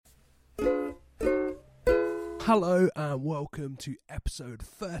Hello and welcome to episode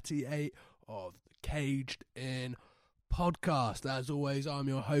 38 of the Caged In podcast. As always, I'm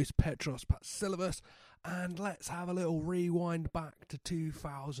your host Petros Patsilivas, and let's have a little rewind back to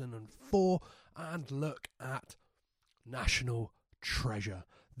 2004 and look at National Treasure.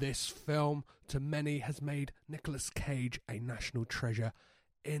 This film, to many, has made Nicolas Cage a national treasure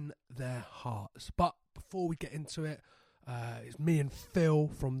in their hearts. But before we get into it, it's me and Phil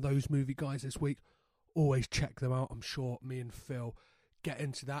from Those Movie Guys this week. Always check them out. I'm sure me and Phil get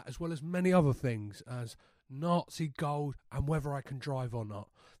into that, as well as many other things as Nazi gold and whether I can drive or not.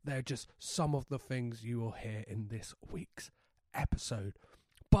 They're just some of the things you will hear in this week's episode.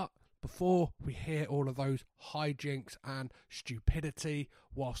 But before we hear all of those hijinks and stupidity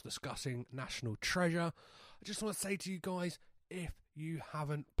whilst discussing National Treasure, I just want to say to you guys, if you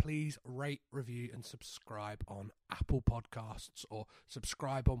haven't, please rate, review and subscribe on Apple Podcasts, or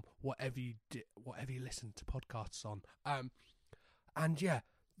subscribe on whatever you listen to podcasts on. And yeah,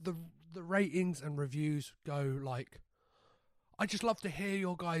 the ratings and reviews go like, I just love to hear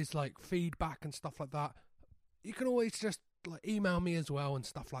your guys like feedback and stuff like that. You can always just like email me as well and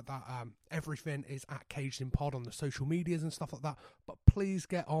stuff like that. Everything is at Caged In Pod on the social medias and stuff like that. But please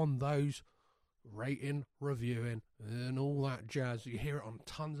get on those rating, reviewing and all that jazz. You hear it on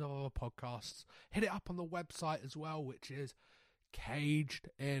tons of other podcasts. Hit it up on the website as well, which is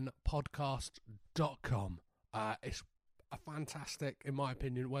cagedinpodcast.com. It's a fantastic, in my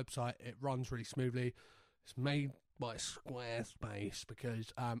opinion, website. It runs really smoothly. It's made by Squarespace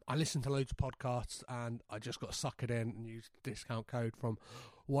because I listen to loads of podcasts and I just got to suck it in and use the discount code from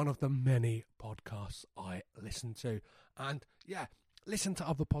one of the many podcasts I listen to. And yeah, listen to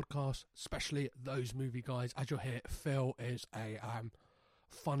other podcasts, especially Those Movie Guys. As you'll hear, Phil is a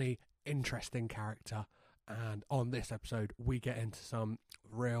funny, interesting character. And on this episode, we get into some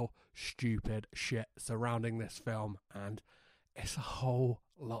real stupid shit surrounding this film. And it's a whole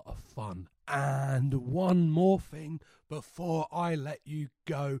lot of fun. And one more thing before I let you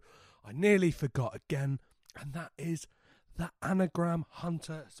go. I nearly forgot again. And that is that Anagram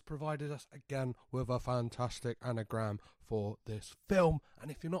Hunter has provided us again with a fantastic anagram for this film. And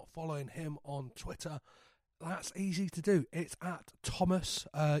if you're not following him on Twitter, that's easy to do. It's at Thomas,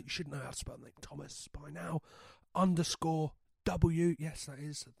 you should know how to spell the name Thomas by now, _W, yes that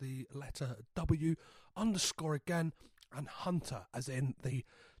is the letter W, _ again, and Hunter as in the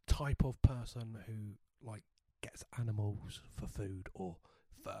type of person who like gets animals for food or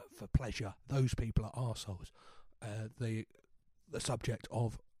for pleasure. Those people are arseholes. The subject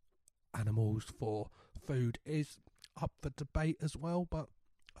of animals for food is up for debate as well, but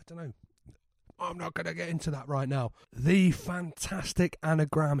I don't know. I'm not going to get into that right now. The fantastic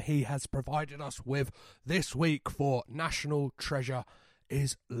anagram he has provided us with this week for National Treasure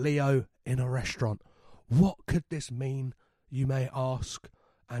is Leo in a restaurant. What could this mean, you may ask?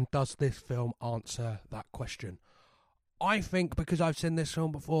 And does this film answer that question? I think because I've seen this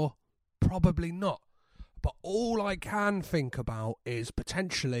film before, probably not. But all I can think about is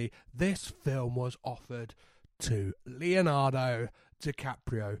potentially this film was offered to Leonardo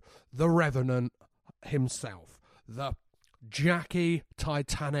DiCaprio, the Revenant himself, the Jackie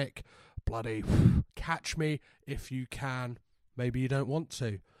Titanic, bloody Catch Me If You Can, maybe you don't want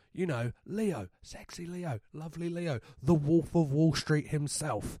to. You know, Leo, sexy Leo, lovely Leo, the Wolf of Wall Street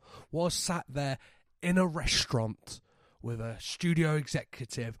himself, was sat there in a restaurant with a studio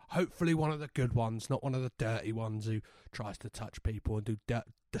executive, hopefully one of the good ones, not one of the dirty ones who tries to touch people and do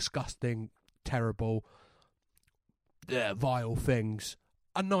disgusting, terrible, vile things.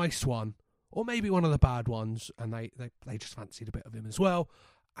 A nice one, or maybe one of the bad ones, and they just fancied a bit of him as well,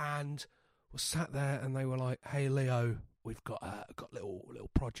 and was sat there and they were like, "Hey Leo, we've got a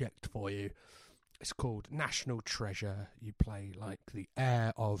little project for you. It's called National Treasure. You play like the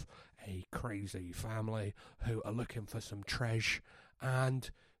heir of a crazy family who are looking for some treasure,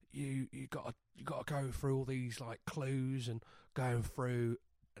 and you got to go through all these like clues and going through."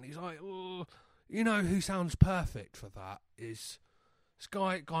 And he's like, "Oh, you know who sounds perfect for that is this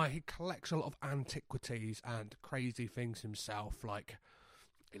guy. He collects a lot of antiquities and crazy things himself. Like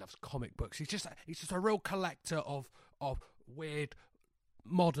he loves comic books. He's just a real collector of weird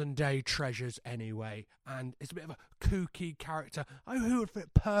modern day treasures anyway, and it's a bit of a kooky character. Oh, who would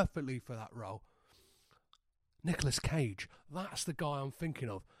fit perfectly for that role? Nicolas Cage. That's the guy I'm thinking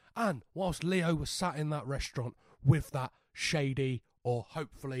of. And whilst Leo was sat in that restaurant with that shady, or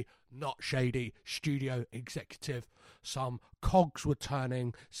hopefully not shady, studio executive, some cogs were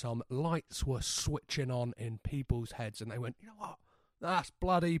turning, some lights were switching on in people's heads, and they went, "You know what? That's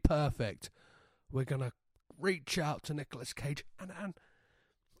bloody perfect. We're going to reach out to Nicolas Cage." And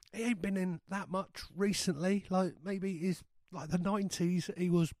he ain't been in that much recently. Like, maybe he's like the 90s, he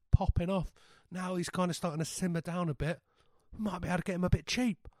was popping off. Now he's kind of starting to simmer down a bit. Might be able to get him a bit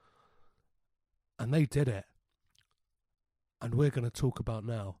cheap. And they did it. And we're going to talk about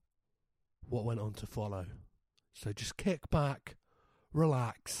now what went on to follow. So just kick back,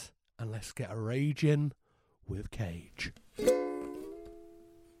 relax, and let's get a raging with Cage.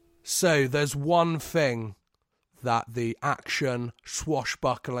 So there's one thing that the action,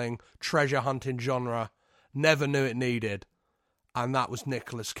 swashbuckling, treasure hunting genre never knew it needed, and that was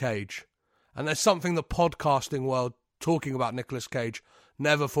Nicolas Cage. And there's something the podcasting world talking about Nicolas Cage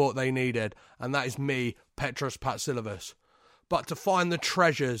never thought they needed, and that is me, Petros Patsilivas. But to find the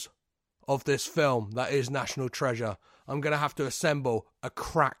treasures of this film that is National Treasure, I'm going to have to assemble a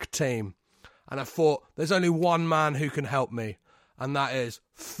crack team. And I thought, there's only one man who can help me, and that is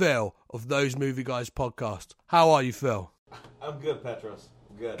Phil of Those Movie Guys podcast. How are you, Phil? I'm good, Petros.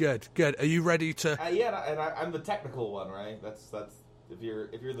 Good. Are you ready to? Yeah, and I'm the technical one, right? That's if you're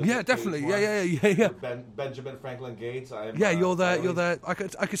the yeah, definitely. Yeah. Benjamin Franklin Gates. You're there. I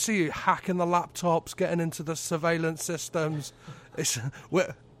could see you hacking the laptops, getting into the surveillance systems.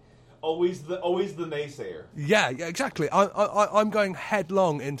 We're always the naysayer. Yeah, exactly. I'm going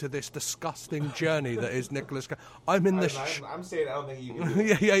headlong into this disgusting journey that is Nicolas Cage. I'm saying I don't think you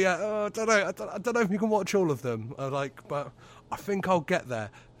can. Yeah. Oh, I don't know if you can watch all of them. But I think I'll get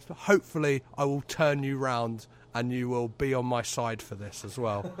there. So hopefully, I will turn you round, and you will be on my side for this as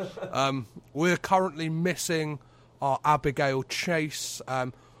well. We're currently missing our Abigail Chase.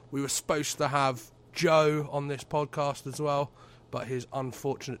 We were supposed to have Joe on this podcast as well, but he's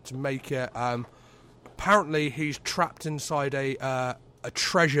unfortunate to make it. Apparently, he's trapped inside a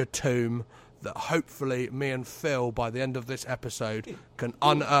treasure tomb that hopefully me and Phil, by the end of this episode, can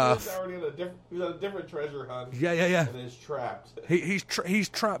unearth. He's on a different treasure hunt. Yeah. And is trapped. He's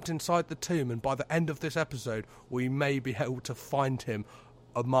trapped inside the tomb, and by the end of this episode, we may be able to find him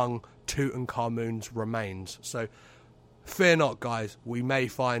among Tutankhamun's remains. So, fear not, guys. We may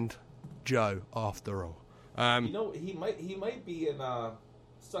find Joe after all. He might be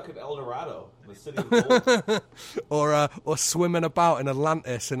stuck in El Dorado, the city of gold. or swimming about in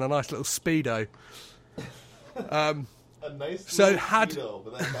Atlantis in a nice little Speedo. A nice Speedo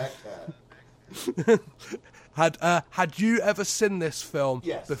with that backpack. Had you ever seen this film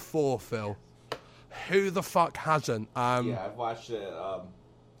Yes. before, Phil? Who the fuck hasn't? Yeah, I've watched it,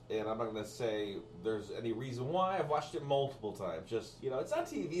 and I'm not going to say there's any reason why. I've watched it multiple times. Just, it's on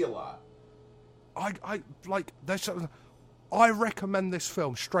TV a lot. I recommend this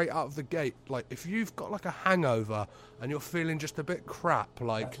film straight out of the gate. Like, if you've got like a hangover and you're feeling just a bit crap,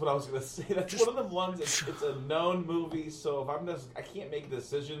 that's what I was gonna say. That's one of the ones. It's a known movie, so if I can't make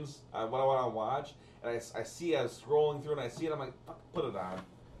decisions on what I want to watch, and I see I'm scrolling through and I see it, I'm like, fuck, put it on.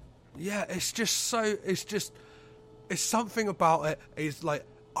 Yeah, it's something about it is like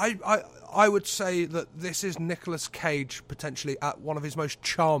I would say that this is Nicolas Cage potentially at one of his most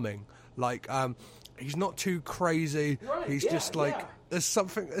charming. Like, he's not too crazy. Right, he's just like there's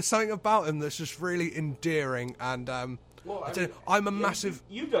something about him that's just really endearing. And I'm a massive.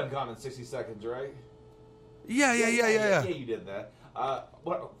 You've done Gone in 60 Seconds, right? Yeah. Yeah, you did that.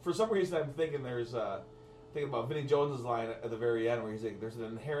 For some reason, I'm thinking thinking about Vinnie Jones's line at the very end where he's like, "There's an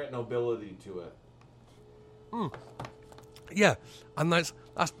inherent nobility to it." Yeah, and that's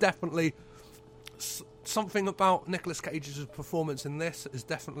definitely. Something about Nicolas Cage's performance in this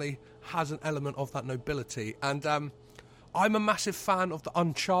definitely has an element of that nobility. And I'm a massive fan of the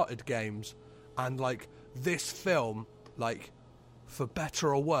Uncharted games. And, like, this film, like, for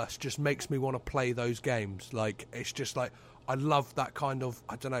better or worse, just makes me want to play those games. Like, it's just, like, I love that kind of,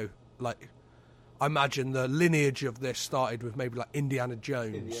 I don't know, like, I imagine the lineage of this started with maybe, like, Indiana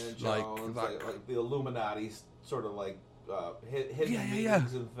Jones. Like the Illuminati sort of, like, hidden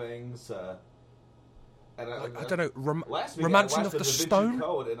meanings and things. I don't know, last week Romancing I of watched the Da Vinci Stone?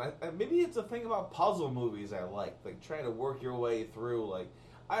 Code, and maybe it's a thing about puzzle movies I like trying to work your way through. Like,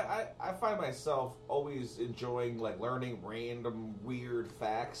 I find myself always enjoying, like, learning random weird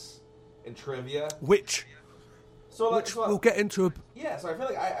facts and trivia. Which we'll get into. Yeah, so I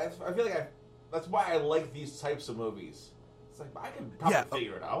feel like that's why I like these types of movies. It's like, I can probably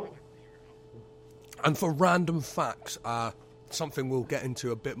figure it out. And for random facts, something we'll get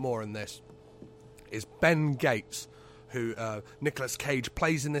into a bit more in this is Ben Gates, who Nicolas Cage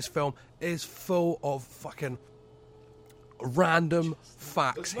plays in this film, is full of fucking random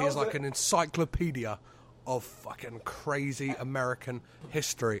facts. He's like an encyclopedia of fucking crazy American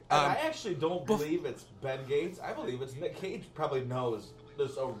history. I actually don't believe it's Ben Gates. I believe it's Nick Cage probably knows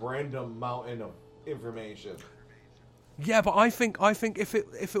just a random mountain of information. Yeah, but I think if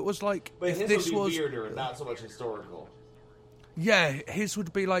it was like But if his this would be was weirder and not so much historical. yeah, his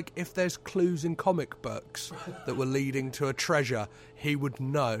would be like if there's clues in comic books that were leading to a treasure, he would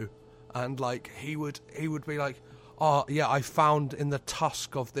know, and like he would be like, oh yeah, I found in the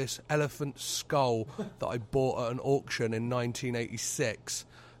tusk of this elephant skull that I bought at an auction in 1986.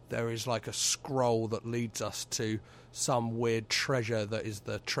 There is like a scroll that leads us to some weird treasure that is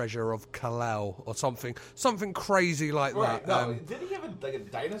the treasure of Kal-El or something crazy like Right? that. No, did he have a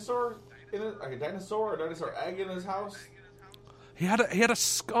dinosaur in it, like a dinosaur egg in his house? He had a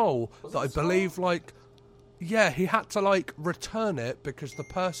skull Was that it I a skull? believe like yeah, he had to like return it because the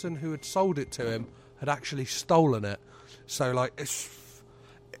person who had sold it to him had actually stolen it. So like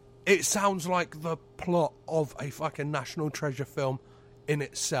it sounds like the plot of a fucking National Treasure film in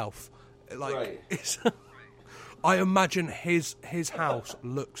itself. Like Right. it's I imagine his house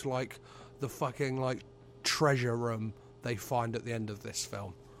looks like the fucking like treasure room they find at the end of this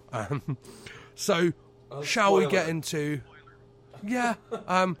film. So shall we get spoiler. into? Yeah.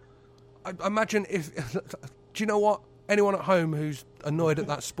 I imagine if. Do you know what? Anyone at home who's annoyed at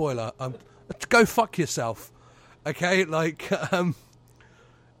that spoiler, go fuck yourself. Okay, like I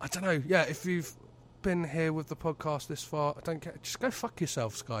don't know. Yeah, if you've been here with the podcast this far, I don't care. Just go fuck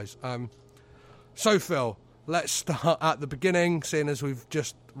yourselves, guys. So Phil, let's start at the beginning, seeing as we've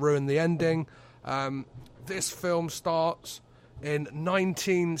just ruined the ending. This film starts in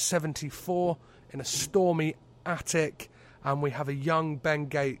 1974 in a stormy attic, and we have a young Ben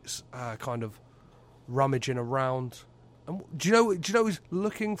Gates kind of rummaging around. And do you know he's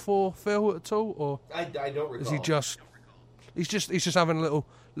looking for Phil at all, or I don't recall. is he just he's just having a little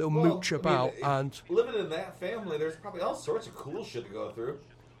mooch about? And living in that family, there's probably all sorts of cool shit to go through.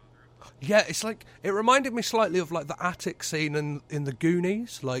 yeah, it's like it reminded me slightly of like the attic scene in the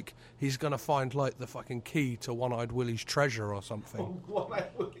Goonies. Like he's gonna find like the fucking key to One-Eyed Willie's treasure or something.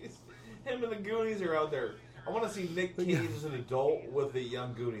 Him and the Goonies are out there. I want to see Nick Cage as an adult with the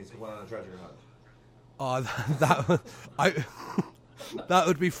young Goonies going on a treasure hunt. Oh, that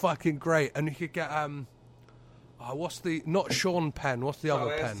would be fucking great. And you could get what's the not Sean Penn? What's the Sean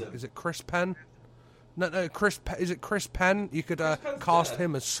other Penn? Astin. Is it Chris Penn? No, is it Chris Penn? You could Chris Penn's cast dead.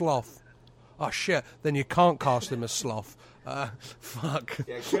 him as Sloth. Oh shit! Then you can't cast him as Sloth. Fuck.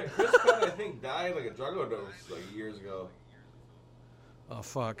 Yeah, Chris Penn, I think, died like a drug overdose like years ago. Oh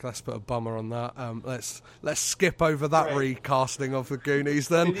fuck! Let's put a bummer on that. Let's skip over that Right. recasting of the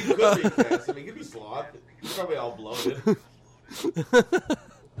Goonies I then. mean, he could be cast. I mean, he could be Sloth. He's probably all bloated.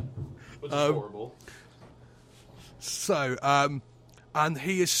 Which is horrible. So, and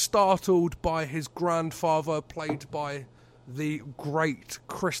he is startled by his grandfather, played by the great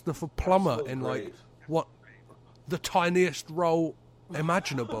Christopher Plummer, Absolutely in great. like what the tiniest role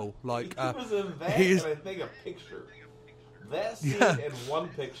imaginable. Like He was in that he is- and I think a picture. That scene Yeah. and one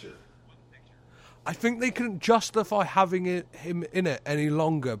picture. I think they couldn't justify having him in it any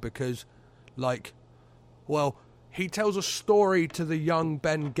longer because, like, well, he tells a story to the young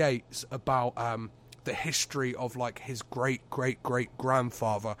Ben Gates about the history of like his great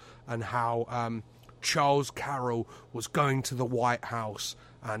grandfather and how Charles Carroll was going to the White House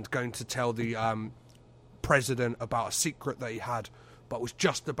and going to tell the president about a secret that he had, but was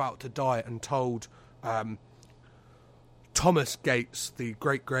just about to die, and told Thomas Gates, the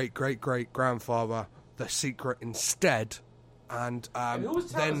great grandfather, the secret instead. And And who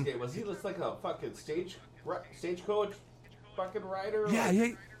was Thomas then Gate? Was he just like a fucking stagecoach fucking rider? yeah,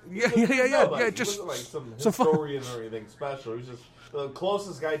 Like, yeah, he just wasn't like some some fu- historian or anything special. He was just the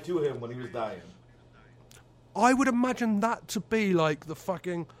closest guy to him when he was dying. I would imagine that to be like the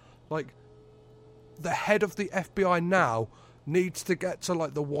fucking like the head of the FBI now needs to get to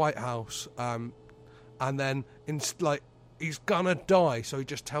like the White House, and then like he's gonna die, so he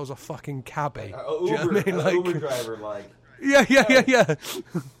just tells a fucking cabbie. Do you know what I mean? Like, Uber driver, like, yeah.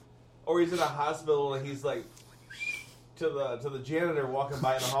 or he's in a hospital and he's like to the janitor walking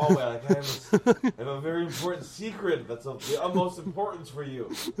by in the hallway, like, I have a very important secret that's of the utmost importance for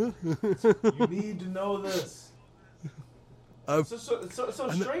you. You need to know this. It's so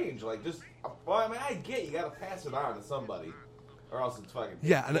strange. Like, just, well, I mean, I get you got to pass it on to somebody, or else it's fucking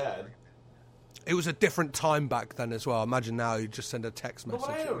dead. It was a different time back then as well. Imagine now you just send a text But message.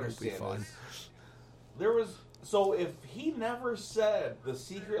 what I It don't would be understand fine. is, there was, so if he never said the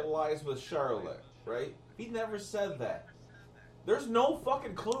secret lies with Charlotte, right? If he never said that, there's no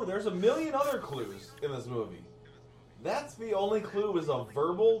fucking clue. There's a million other clues in this movie. That's the only clue, is a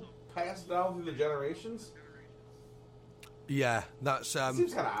verbal passed down through the generations. Yeah, that's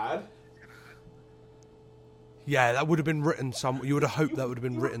Seems kind of odd. yeah, that would have been written some. You would have hoped that would have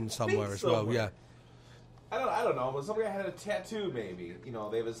been you written would somewhere think as well. somewhere. Yeah, I don't know. But some guy had a tattoo, maybe. You know,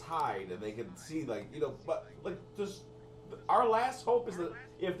 they have his hide, and they can see, like, you know. But like, just our last hope is that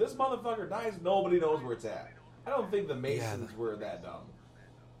if this motherfucker dies, nobody knows where it's at. I don't think the Masons were that dumb.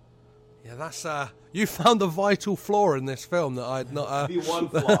 Yeah, that's you found the vital flaw in this film that I'd not. The one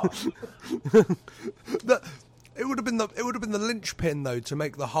flaw. It would have been the linchpin though to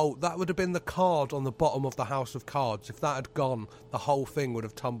make the whole. That would have been the card on the bottom of the House of Cards. If that had gone, the whole thing would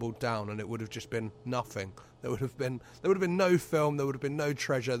have tumbled down, and it would have just been nothing. There would have been no film. There would have been no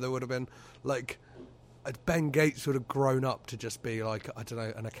treasure. There would have been like Ben Gates would have grown up to just be like, I don't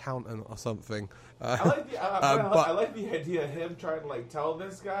know, an accountant or something. I like the idea of him trying to like tell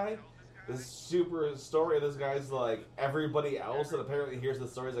this guy this super story of this guy's like everybody else that apparently hears the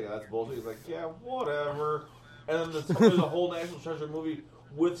story is like, that's bullshit. He's like, yeah, whatever. And then there's a whole National Treasure movie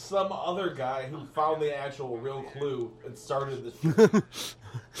with some other guy who found the actual real clue and started the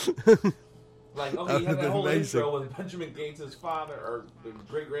shit. Like, okay, you have that whole intro with Benjamin Gates' father or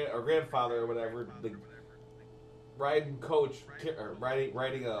grandfather or whatever, the riding coach, or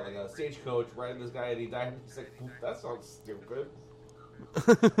riding a stagecoach, riding this guy, and he died. And he's like, that sounds stupid.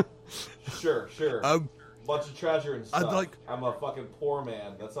 Sure. Bunch of treasure and stuff. I'm a fucking poor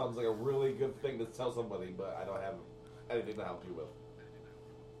man. That sounds like a really good thing to tell somebody, but I don't have anything to help you with.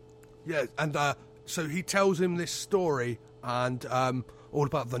 Yeah, and so he tells him this story and all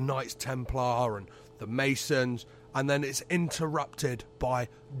about the Knights Templar and the Masons, and then it's interrupted by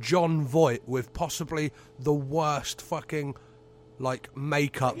John Voight with possibly the worst fucking like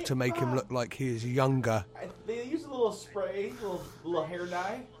makeup to make him look like he is younger. They use a little spray, little hair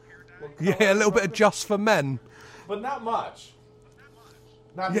dye. Yeah, a little bit of Just for Men, but not much.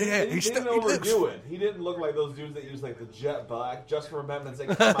 He didn't overdo it. He didn't look like those dudes that use like the jet black Just for Men and say,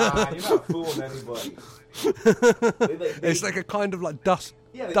 "Come on, you're not fooling anybody." It's like a kind of like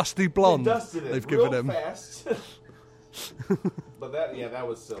dusty blonde. They dusted it they've real given him. Fast. But that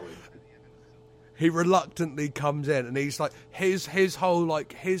was silly. He reluctantly comes in, and he's like his whole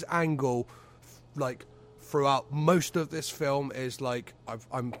like his angle, like throughout most of this film is like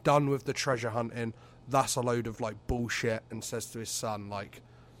I'm done with the treasure hunting. That's a load of like bullshit, and says to his son like,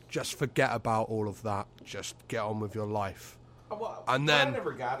 just forget about all of that. Just get on with your life. Well, and then what I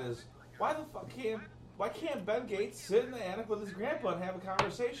never got is why can't Ben Gates sit in the attic with his grandpa and have a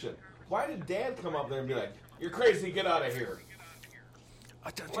conversation? Why did Dad come up there and be like, "You're crazy, get out of here"?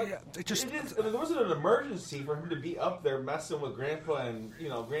 There wasn't an emergency for him to be up there messing with grandpa and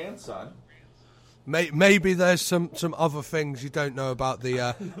grandson. Maybe there's some other things you don't know about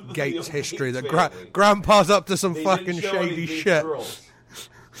the Gates history. That Grandpa's up to some fucking shady shit.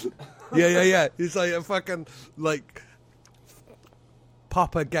 Yeah. He's like a fucking like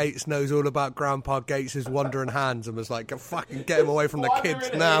Papa Gates knows all about Grandpa Gates' wandering hands and was like, fucking get him away from the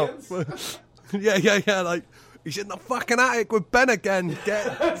kids now. Yeah. Like he's in the fucking attic with Ben again.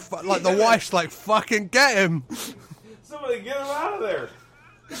 Like the wife's like, fucking get him. Somebody get him out of there.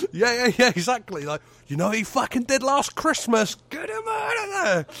 Yeah, exactly. Like, he fucking did last Christmas. Get him out of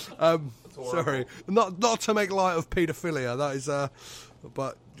there. Sorry, not to make light of paedophilia. That is,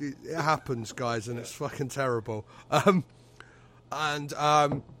 but it happens, guys, and it's fucking terrible.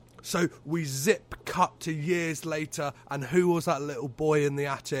 So we cut to years later, and who was that little boy in the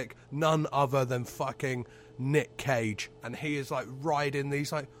attic? None other than fucking Nick Cage, and he is like riding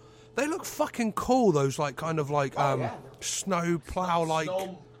these like. They look fucking cool. Those like kind of like snow plow like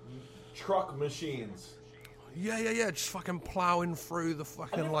snow truck machines. Yeah. Just fucking plowing through the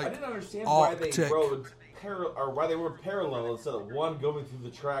fucking I didn't understand Arctic. why they rode why they were parallel instead of one going through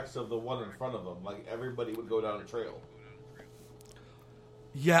the tracks of the one in front of them. Like everybody would go down a trail.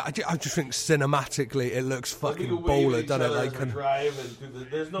 Yeah, I just think cinematically it looks fucking baller, doesn't it? Like drive and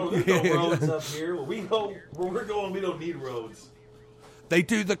there's no roads up here. Where we're going, we don't need roads. They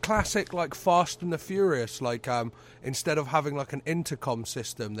do the classic, like, Fast and the Furious, like, instead of having, like, an intercom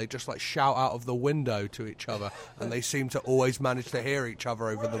system, they just, like, shout out of the window to each other, and they seem to always manage to hear each other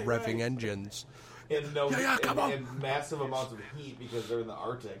over the revving engines. Come on. And massive amounts of heat because they're in the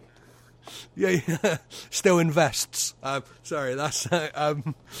Arctic. Yeah. Still in vests. Sorry, that's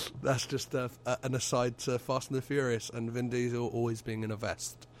just an aside to Fast and the Furious, and Vin Diesel always being in a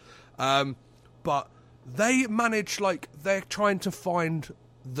vest. But... they manage, like, they're trying to find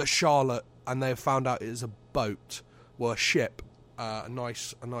the Charlotte, and they've found out it is a boat, well, a ship, a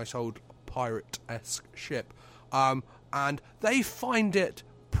nice old pirate-esque ship, and they find it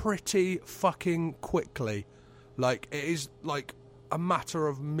pretty fucking quickly. Like, it is, like, a matter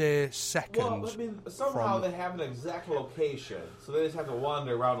of mere seconds. Well, I mean, somehow they have an exact location, so they just have to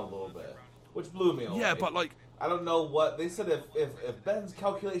wander around a little bit, which blew me away. Yeah, but, like, I don't know what they said. If Ben's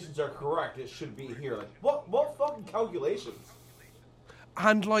calculations are correct, it should be here. Like what fucking calculations?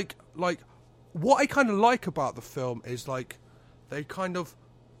 And like what I kind of like about the film is like they kind of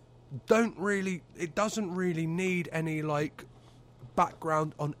don't really. It doesn't really need any like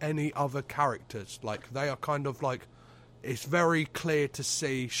background on any other characters. Like they are kind of like it's very clear to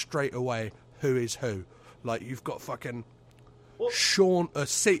see straight away who is who. Like you've got fucking Sean,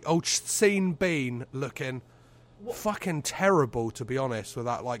 Sean Bean looking fucking terrible, to be honest, with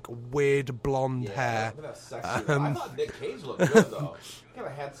that like weird blonde hair. That's sexy. I thought Nick Cage looked good though. Kind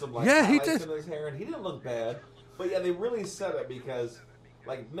of had some like highlights in his hair, and he didn't look bad. But yeah, they really said it because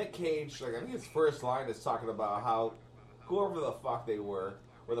like Nick Cage, like I think his first line is talking about how whoever the fuck they were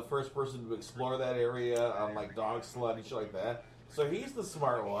the first person to explore that area on like dog sled and shit like that. So he's the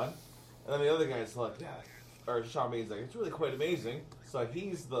smart one, and then the other guy's like, yeah, or Sean Bean's like, it's really quite amazing. So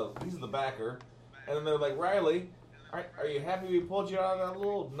he's the backer. And then they're like, Riley, are you happy we pulled you out of that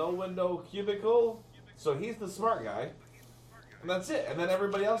little no-window cubicle? So he's the smart guy. And that's it. And then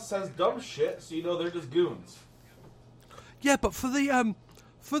everybody else says dumb shit, so you know they're just goons. Yeah, but for the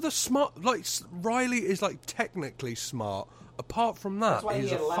smart, like, Riley is, like, technically smart. Apart from that,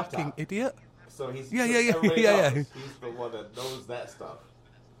 he's a fucking idiot. So he's... Yeah. He's the one that knows that stuff.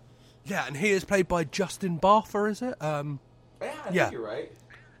 Yeah, and he is played by Justin Bartha, is it? I think you're right.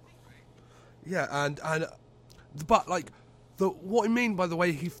 Yeah, but like what I mean by the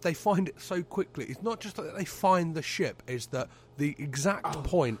way they find it so quickly, it's not just that they find the ship, is that the exact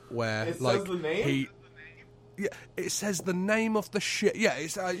point where it like says the name? it says the name of the ship. Yeah,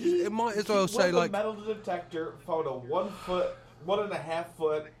 it's it might as well say like the metal detector found a 1.5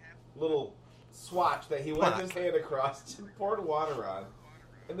 foot little swatch that he wiped his hand across and poured water on.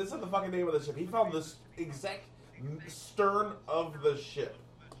 And this is the fucking name of the ship. He found this exact stern of the ship.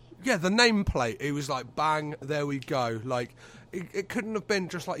 Yeah, the nameplate. It was like, bang, there we go. Like, it couldn't have been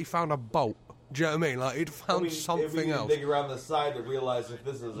just like he found a bolt. Do you know what I mean? Like, he'd found something else. Dig around the side to realize if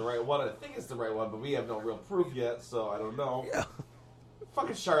this is the right one. I think it's the right one, but we have no real proof yet, so I don't know. Yeah.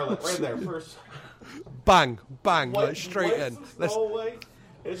 Fucking Charlotte, right there, first. Bang, like, straight in.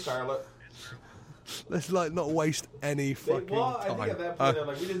 It's Charlotte. Let's, like, not waste any fucking time. I think at that point, they're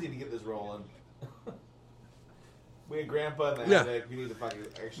like, we just need to get this rolling. We and Grandpa in the attic. We need to fucking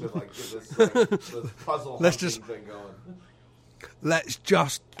actually like get this puzzle thing going. Let's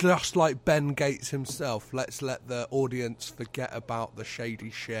just like Ben Gates himself. Let's let the audience forget about the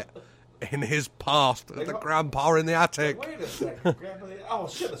shady shit in his past. Like, the grandpa in the attic. Like, wait a second, Grandpa. Oh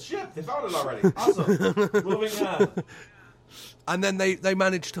shit, the ship! They found it already. Awesome. Moving on. And then they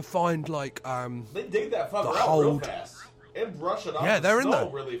managed to find like they dig that fucker out real fast and brush it off. Yeah, they're in there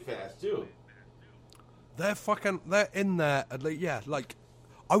really fast too. They're in there, like,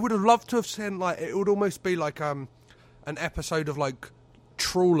 I would have loved to have seen, like, it would almost be like, an episode of, like,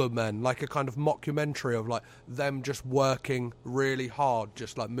 Trawler Men, like a kind of mockumentary of, like, them just working really hard,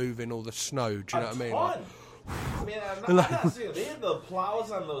 just, like, moving all the snow, do you know what I mean? Like, I mean, I'm not saying, they had the plows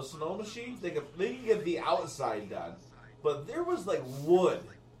on those snow machines, they could get the outside done, but there was, like, wood.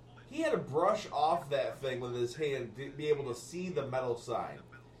 He had to brush off that thing with his hand to be able to see the metal side.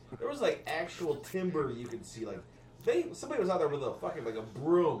 There was like actual timber you could see. Like somebody was out there with a fucking like a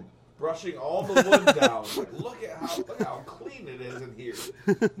broom brushing all the wood down. Like, look at how clean it is in here.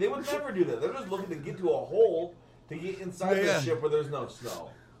 They would never do that. They're just looking to get to a hole to get inside the ship where there's no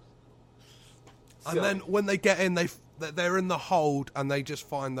snow. And then when they get in, they're in the hold and they just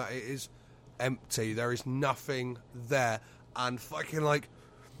find that it is empty. There is nothing there, and fucking like.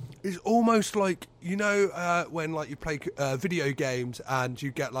 It's almost like, you know, when like you play video games and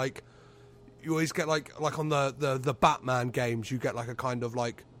you get like, you always get like on the Batman games, you get like a kind of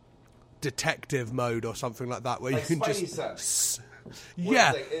like detective mode or something like that where like you can Spidey just, sense.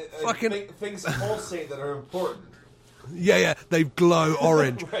 yeah, fucking things pulsate that are important. Yeah, they glow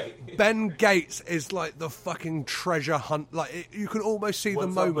orange. Right. Ben Gates is like the fucking treasure hunt. Like you can almost see the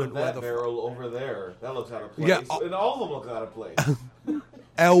moment where the barrel over there that looks out of place. Yeah, and all of them look out of place.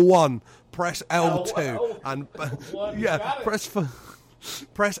 L1, press L2, and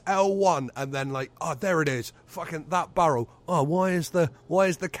press L1, and then like, oh, there it is, fucking that barrel. Oh, why is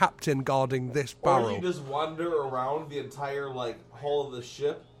the captain guarding this barrel? Or you just wander around the entire like hull of the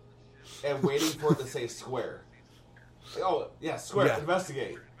ship and waiting for it to say square. Like, oh yeah, square.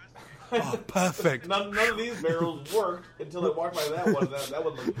 Investigate. Oh, perfect. none of these barrels worked until I walked by that one. That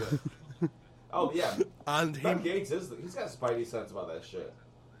one looked good. Oh yeah, and Ben Gates he's got spidey sense about that shit.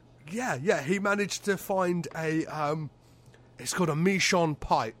 Yeah, he managed to find a it's called a Michon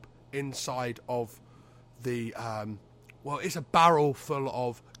pipe inside of the well, it's a barrel full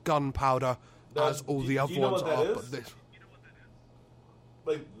of gunpowder as all the other ones are. Is? But this,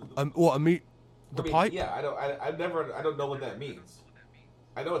 like, what I mean, the pipe? Yeah, I don't know what that means.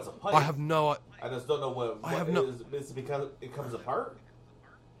 I know it's a pipe. I have no. I just don't know what I have it no. is. Is it because it comes apart?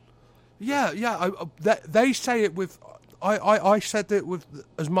 Yeah. They say it with. I said it with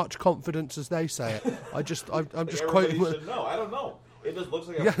as much confidence as they say it. I'm just quoting. No, I don't know. It just looks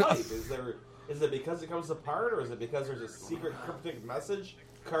like a pipe. Is it because it comes apart, or is it because there's a secret cryptic message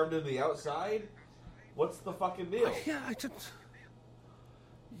carved into the outside? What's the fucking deal? Yeah, I just.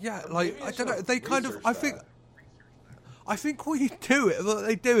 Yeah, like I don't know. They kind of. I think what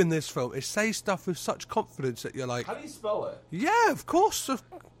they do in this film is say stuff with such confidence that you're like. How do you spell it? Yeah, of course.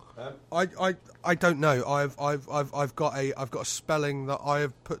 I don't know. I've got a spelling that I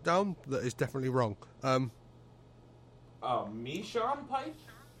have put down that is definitely wrong. Meerschaum pipe.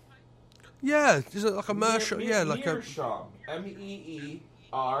 Yeah, is it like a Meerschaum? Yeah, like a Meerschaum. Meerschaum.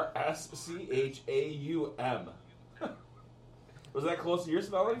 Was that close to your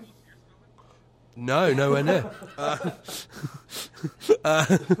spelling? No, nowhere near.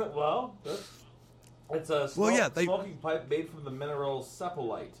 Well, it's a smoking pipe made from the mineral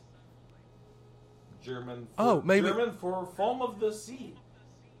sepulite. German for foam of the sea.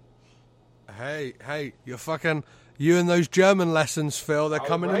 Hey, you and those German lessons, Phil, they're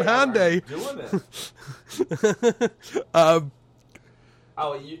coming in handy. I'm doing it.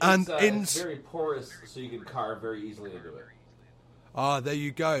 It's very porous, so you can carve very easily into it. There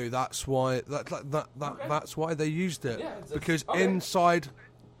you go. That's why that's why they used it. Yeah, because inside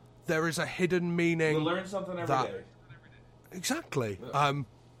there is a hidden meaning. You learn something every day. Exactly. Yeah.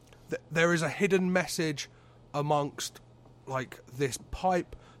 There is a hidden message amongst like this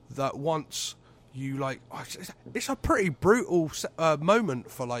pipe that once you like. It's a pretty brutal moment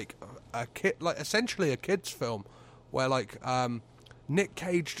for like a kid, like essentially a kid's film, where like Nick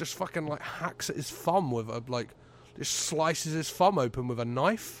Cage just fucking like hacks at his thumb with a like. Just slices his thumb open with a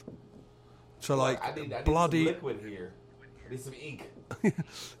knife. So like I need bloody some liquid here. I need some ink.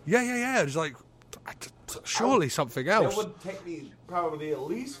 yeah. It's like surely something else. It would take me probably at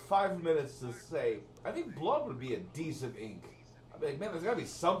least 5 minutes to say. I think blood would be a decent ink. I'd be like, man, there's got to be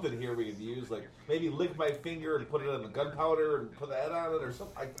something here we could use. Like maybe lick my finger and put it in the gunpowder and put that on it or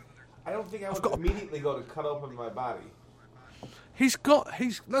something. I don't think I would immediately go to cut open my body.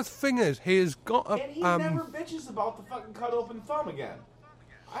 The thing is, he has got a... And he never bitches about the fucking cut open thumb again.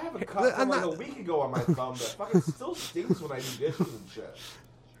 I have a cut from like a week ago on my thumb that fucking still stings when I do dishes and shit.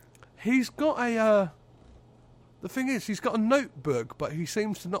 He's got a... the thing is, he's got a notebook, but he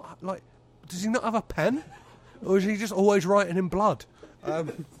seems to not, like... Does he not have a pen? Or is he just always writing in blood? How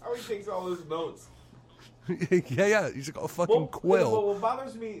he takes all his notes. yeah, he's got a fucking quill. What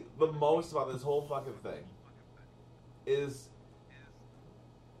bothers me the most about this whole fucking thing is...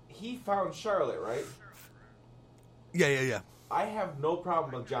 He found Charlotte, right? Yeah. I have no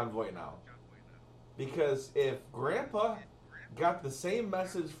problem with John Voight now. Because if Grandpa got the same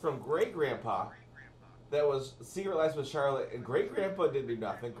message from Great-Grandpa that was Secret Life with Charlotte, and Great-Grandpa didn't do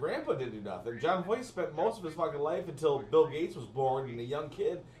nothing, Grandpa didn't do nothing, John Voight spent most of his fucking life until Bill Gates was born and a young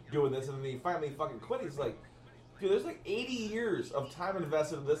kid doing this, and then he finally fucking quit. He's like, dude, there's like 80 years of time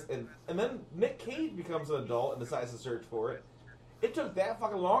invested in this, and then Nick Cage becomes an adult and decides to search for it. It took that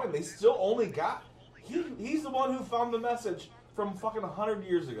fucking long, and they still only got... He's the one who found the message from fucking 100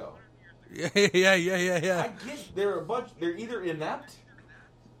 years ago. Yeah. I get they're either inept,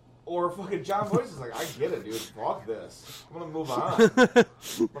 or fucking John Voight is like, I get it, dude. Fuck this. I'm gonna move on.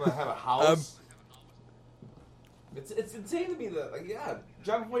 I'm gonna have a house. It's insane to me that, like, yeah,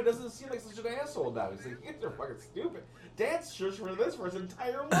 John Voight doesn't seem like such an asshole now. He's like, you guys are fucking stupid. Dad's searched for this for his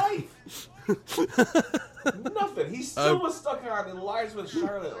entire life. Nothing. He still was stuck on in Lies with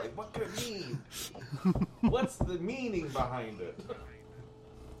Charlotte. Like, what could it mean? What's the meaning behind it?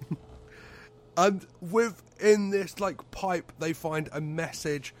 And within this like pipe, they find a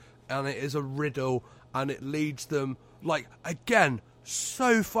message, and it is a riddle, and it leads them like again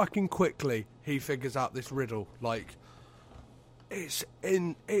so fucking quickly. He figures out this riddle. Like, it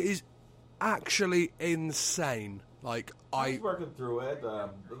is actually insane. Like I was working through it.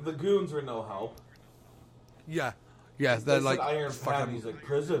 The goons were no help. Yeah, they're like Iron Pen. He's like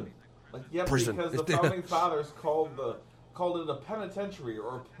prison. Like, yeah, prison. Because the founding fathers called it a penitentiary,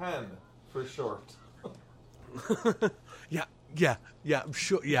 or pen for short. Yeah. I'm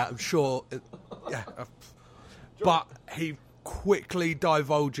sure. Yeah. But he quickly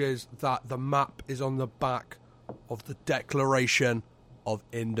divulges that the map is on the back of the Declaration of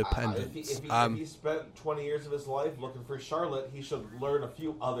Independence. If he spent 20 years of his life looking for Charlotte, he should learn a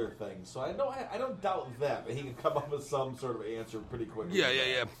few other things. So I don't doubt that he can come up with some sort of answer pretty quickly.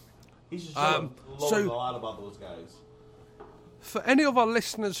 Yeah. He's just learning a lot about those guys. For any of our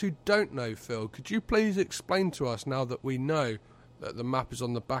listeners who don't know, Phil, could you please explain to us, now that we know that the map is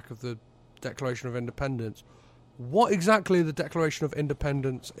on the back of the Declaration of Independence, what exactly the Declaration of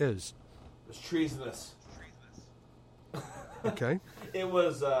Independence is? It's treasonous. Okay. It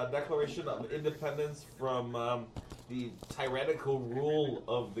was a Declaration of Independence from the tyrannical rule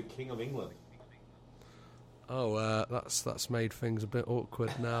of the King of England. Oh, that's made things a bit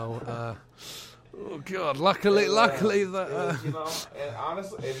awkward now. Oh God! Luckily that. You know, and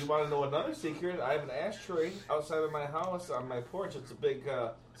honestly, if you want to know another secret, I have an ashtray outside of my house on my porch. It's a big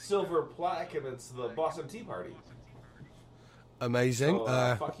silver plaque, and it's the Boston Tea Party. Amazing.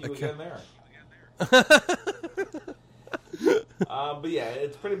 So, fuck you again there. But yeah,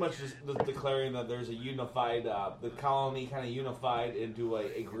 it's pretty much just declaring that there's a unified, the colony kind of unified into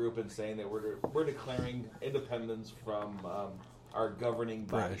a group and saying that we're declaring independence from our governing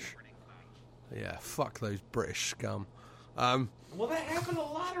body. British. Yeah, fuck those British scum. Well, that happened a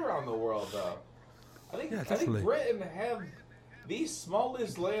lot around the world, though. I think Britain have the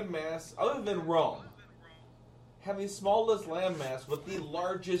smallest landmass, other than Rome, have the smallest landmass with the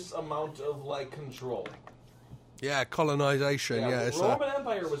largest amount of control. Yeah, colonization. Yeah, the Roman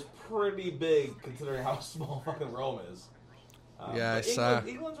Empire was pretty big considering how small fucking Rome is. Yeah, it's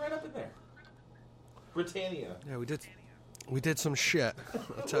England's right up in there. Britannia. Yeah, we did some shit.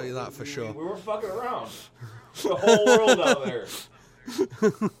 I'll tell you that for sure. We were fucking around. The whole world out there.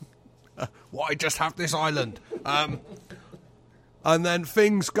 Why just have this island? And then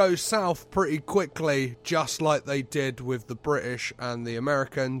things go south pretty quickly, just like they did with the British and the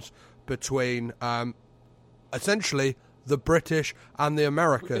Americans, between essentially the British and the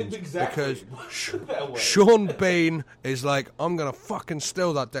Americans. Exactly. Because Sean Bean is like, I'm going to fucking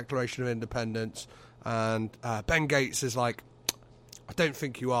steal that Declaration of Independence. And Ben Gates is like, I don't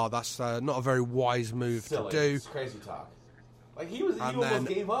think you are. That's not a very wise move to do. It's crazy talk. He almost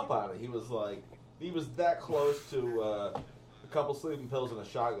gave up on it. He was that close to a couple sleeping pills and a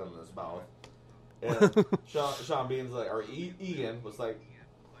shotgun in his mouth. And Sean Bean's like, or Ian was like,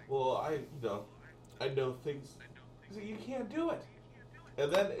 well, I know things. He's like, you can't do it.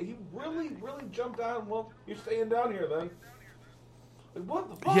 And then he really, really jumped down. Well, you're staying down here then. Like, what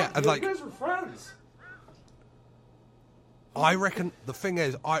the fuck? Yeah, you guys were friends. I reckon the thing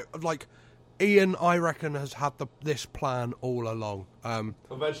is, Ian, I reckon, has had this plan all along.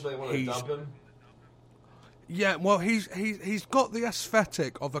 Eventually, I want to dump him. Yeah, well, he's got the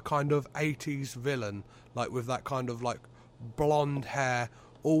aesthetic of a kind of 80s villain, with that kind of blonde hair,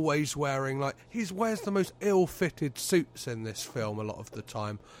 always wearing he wears the most ill-fitted suits in this film a lot of the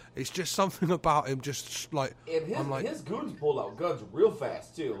time. It's just something about him, just and his goons pull out guns real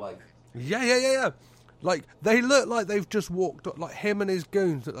fast too. Yeah. They look like they've just walked, him and his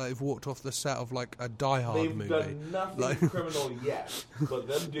goons, that they've walked off the set of a Die Hard movie. They've done nothing criminal yet, but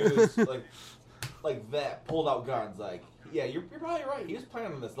them dudes like that pulled out guns. Yeah, you're probably right. He was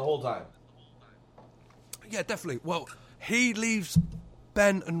planning this the whole time. Yeah, definitely. Well, he leaves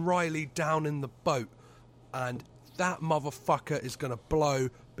Ben and Riley down in the boat, and that motherfucker is going to blow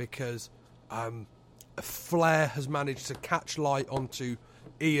because a flare has managed to catch light onto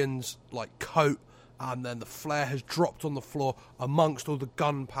Ian's coat, and then the flare has dropped on the floor amongst all the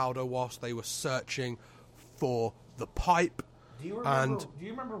gunpowder whilst they were searching for the pipe. Do you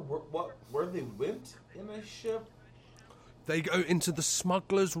remember where they went in this ship? They go into the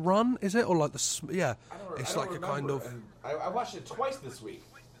Smuggler's Run, is it? Or yeah. It's a kind of... I watched it twice this week.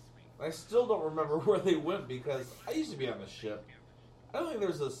 I still don't remember where they went because I used to be on the ship. I don't think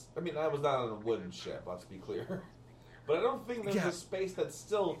there's this... I mean, I was not on a wooden ship, let's be clear. But I don't think there's a space that's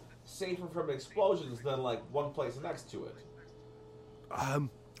still safer from explosions than one place next to it.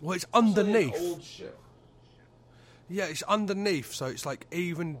 Well, it's underneath. An old ship. Yeah, it's underneath, so it's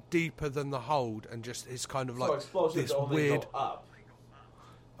even deeper than the hold, and just it's kind of so explosions this only weird. Go up.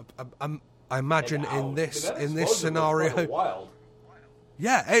 I imagine in this scenario. Wild.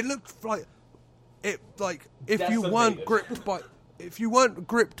 Yeah, it looked like it. If you weren't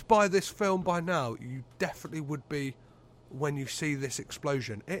gripped by this film by now, you definitely would be when you see this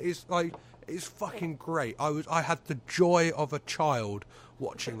explosion. It is it's fucking great. I had the joy of a child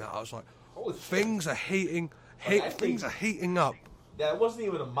watching that. I was like, things are heating. Things are heating up. Yeah, it wasn't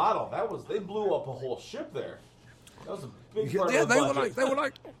even a model. They blew up a whole ship there. That was a big part of the budget.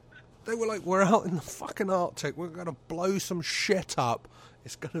 They were like, we're out in the fucking Arctic. We're gonna blow some shit up.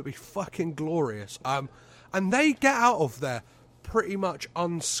 It's gonna be fucking glorious. And they get out of there pretty much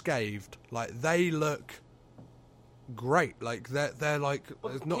unscathed. They look great. They're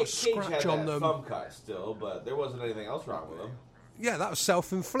there's not a scratch on them. Thumb cut still, but there wasn't anything else wrong with them. Yeah, that was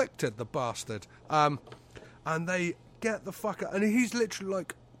self-inflicted, the bastard. And they get the fuck out, and he's literally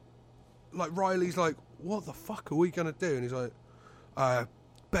like Riley's like, what the fuck are we gonna do? And he's like,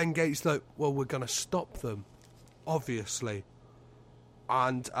 Ben Gates like, well, we're gonna stop them, obviously.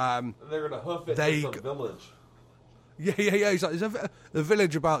 And they're gonna hoof it to the village. Yeah. He's like, there's a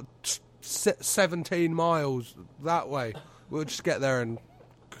village about 17 miles that way. We'll just get there in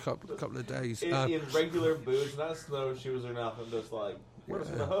a couple of days. In regular boots, not snowshoes or nothing. Just like, we're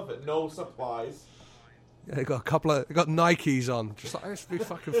just gonna hoof it. No supplies. Yeah, they got they got Nikes on. Just like, this will be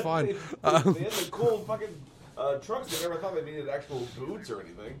fucking fine. They had the cool fucking trucks. They never thought they needed actual boots or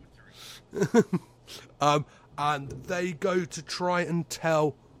anything. And they go to try and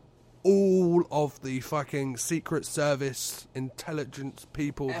tell all of the fucking Secret Service intelligence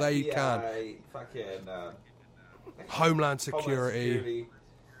people FBI, they can. Fucking Homeland Security.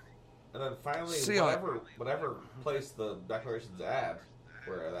 And then finally, whatever place the Declaration's at,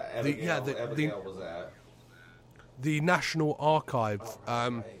 where that Abigail was at. The National Archive.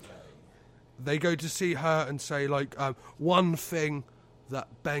 They go to see her and say, like, one thing that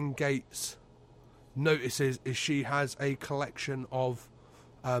Ben Gates notices is she has a collection of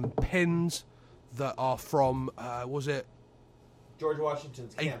pins that are from, was it? George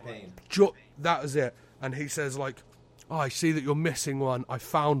Washington's campaign. That was it. And he says, like, oh, I see that you're missing one. I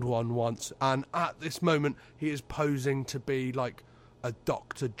found one once. And at this moment, he is posing to be, like, a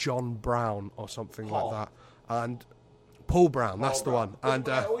Dr. John Brown or something like that. And Paul Brown, that's the one. And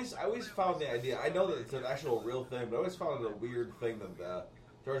I always found the idea, I know that it's an actual real thing, but I always found it a weird thing that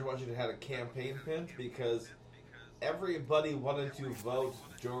George Washington had a campaign pin, because everybody wanted to vote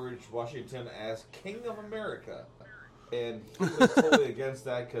George Washington as King of America. And he was totally against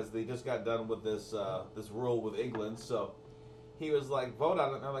that, because they just got done with this rule with England. So he was like, vote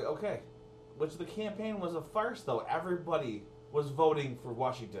on it. And they're like, okay. Which the campaign was a farce, though. Everybody was voting for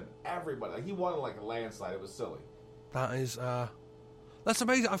Washington. Everybody. Like, he won like a landslide. It was silly. That is, that's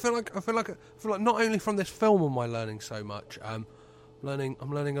amazing. I feel like not only from this film am I learning so much. I'm learning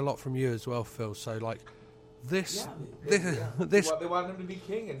a lot from you as well, Phil. So like, this. They wanted him to be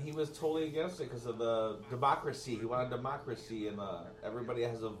king, and he was totally against it because of the democracy. He wanted democracy, and everybody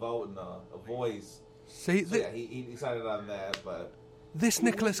has a vote and a voice. See, so he decided on that, but. This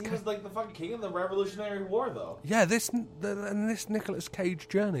Nicolas Cage... He was like the fucking king of the Revolutionary War, though. Yeah, this Nicolas Cage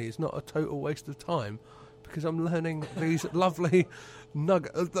journey is not a total waste of time, because I'm learning these lovely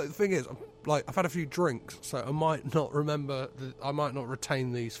nuggets. The thing is, like, I've had a few drinks, so I might not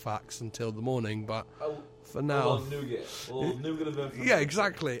retain these facts until the morning, but for now... A little nougat of information. Yeah,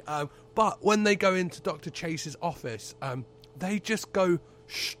 exactly. But when they go into Dr. Chase's office, they just go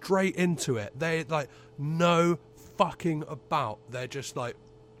straight into it. They, like, no fucking about. They're just like,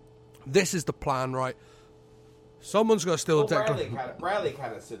 this is the plan, right? Someone's got to steal a Declaration. Bradley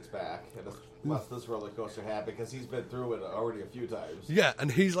kind of sits back and lets this roller coaster happen, because he's been through it already a few times. Yeah,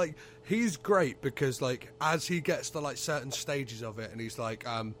 and he's great, because like, as he gets to like certain stages of it, and he's like,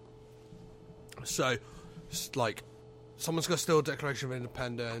 so like, someone's got to steal a Declaration of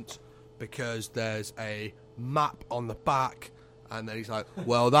Independence because there's a map on the back, and then he's like,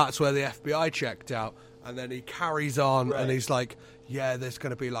 well, that's where the FBI checked out. And then he carries on, and he's like, yeah, there's going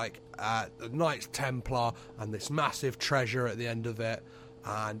to be, like, the Knights Templar and this massive treasure at the end of it.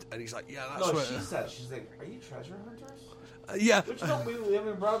 And he's like, yeah, that's what... She's like, are you treasure hunters? Yeah. Which we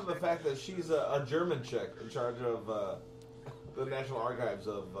haven't brought up the fact that she's a German chick in charge of the National Archives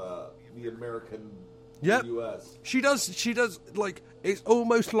of the American U.S. She does, like, it's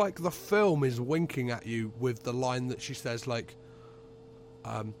almost like the film is winking at you with the line that she says, like,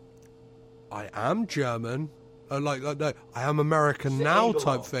 I am German, no, I am American now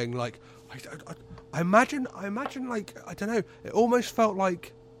type thing. Like, I imagine, like, I don't know, it almost felt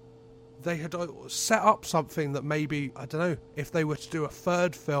like they had set up something that maybe, I don't know, if they were to do a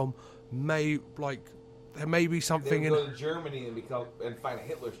third film, there may be something in... They would go to Germany and find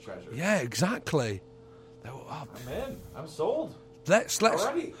Hitler's treasure. Yeah, exactly. I'm in. I'm sold. Let's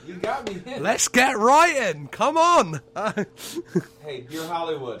already, you got me in. Let's get writing. Come on. Hey, dear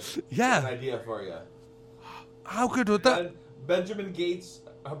Hollywood. Yeah. An idea for you. How good would that? Benjamin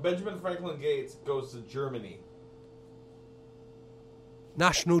Franklin Gates goes to Germany.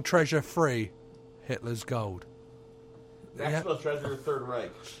 National Treasure free, Hitler's gold. National Treasure Third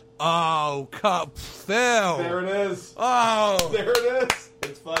Reich. Oh, Phil. There it is. Oh, there it is.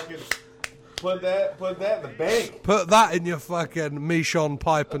 It's fucking. Put that in the bank. Put that in your fucking Michon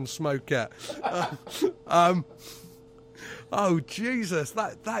pipe and smoke it. Oh Jesus,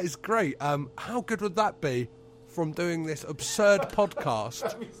 that is great. How good would that be from doing this absurd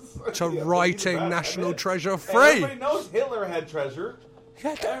podcast to Yeah, writing but National Treasure Hey, 3. everybody knows Hitler had treasure.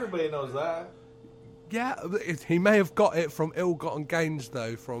 Yeah, Everybody knows that. yeah, he may have got it from ill-gotten gains,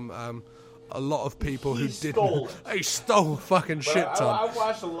 though, from a lot of people who stole didn't. it. He stole a fucking But shit ton. I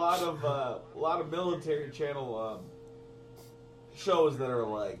watched a lot of military channel shows that are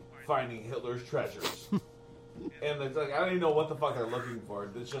like finding Hitler's treasures. And it's like, I don't even know what the fuck they're looking for.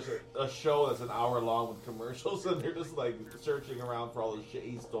 It's just a show that's an hour long with commercials, and they're just like searching around for all the shit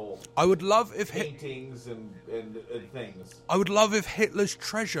he stole. I would love if Paintings and things. I would love if Hitler's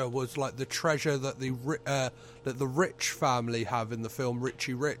treasure was like the treasure that the rich family have in the film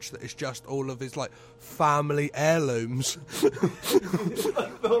Richie Rich. That is just all of his like family heirlooms.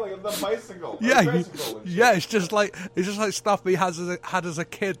 like the bicycle. Yeah, tricycle and shit. yeah. It's just like stuff he had as a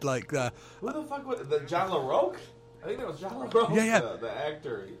kid. Like Who the fuck was the John LaRoque? I think that was John LaRoque, Yeah. the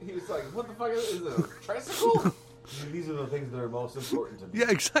actor. He was like, what the fuck is it, a tricycle? These are the things that are most important to me. yeah,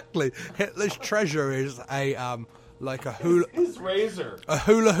 exactly. Hitler's treasure is a like a hula His razor.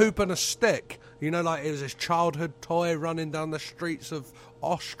 hoop and a stick. You know, like it was his childhood toy running down the streets of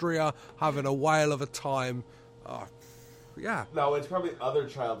Austria, having a whale of a time. Yeah, No, it's probably other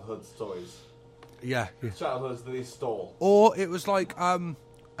childhood toys. yeah. Childhoods that he stole. Or it was like an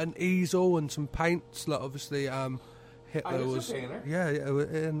easel and some paints. Like obviously, Hitler he was a was painter.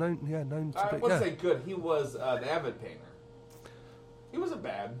 known to I be. wouldn't Yeah. say good. He was an avid painter. He wasn't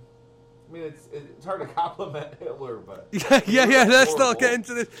bad. I mean, it's hard to compliment Hitler, but Yeah. Let's not horrible. get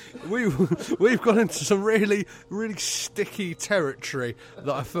into this. We've gone into some really, really sticky territory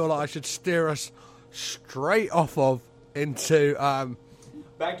that I feel like I should steer us straight off of into.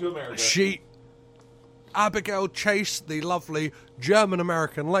 Back to America. Abigail Chase, the lovely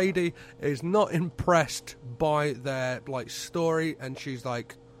German-American lady, is not impressed by their like story, and she's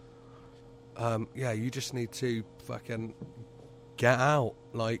like, "Yeah, you just need to fucking get out."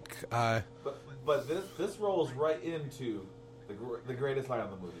 Like, But this rolls right into the greatest line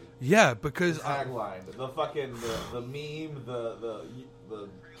of the movie. yeah, because The tagline, the fucking the meme, the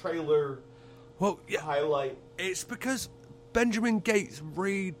trailer well, yeah, highlight. it's because Benjamin Gates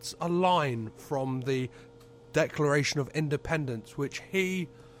reads a line from the Declaration of Independence, which he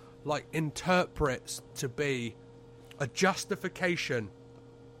like interprets to be a justification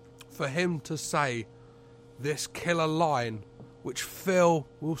for him to say this killer line, which Phil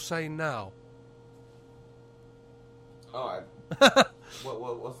will say now. Oh,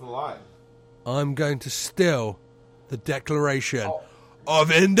 what's the line? I'm going to steal the Declaration Oh.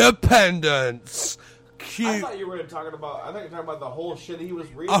 of Independence. I Cute. thought you were talking about. I thought you were talking about the whole shit he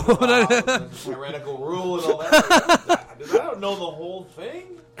was reading Oh, no. about, the tyrannical rule and all that. I don't know the whole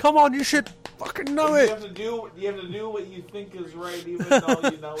thing. Come on, you should fucking know You it. have to do what you think is right, even though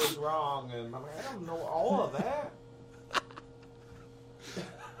you know is wrong. And I'm like, I don't know all of that.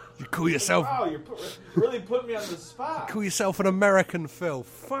 You call yourself Wow, you're really putting me on the spot. Call yourself an American, Phil.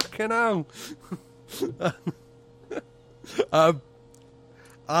 Fucking hell.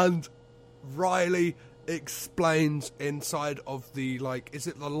 And Riley explains inside of the, like, is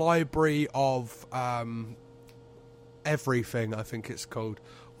it the Library of Everything, I think it's called,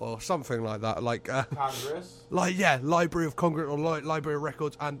 or something like that. Like, Congress. Library of Congress or Library of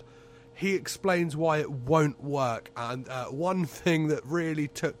Records, and he explains why it won't work. And one thing that really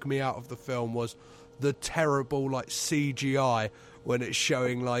took me out of the film was the terrible like CGI when it's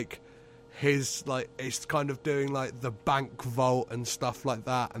showing like his like it's kind of doing like the bank vault and stuff like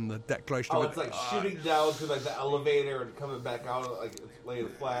that, and the Declaration. Oh, of it's like shooting down to like the elevator and coming back out like it's laying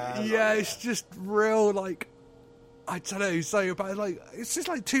flat. Yeah, it's just real like I don't know. So about like it's just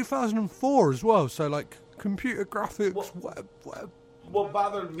like 2004 as well. So like computer graphics, whatever. What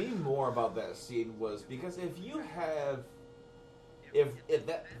bothered me more about that scene was because if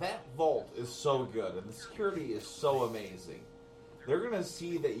that vault is so good and the security is so amazing, they're gonna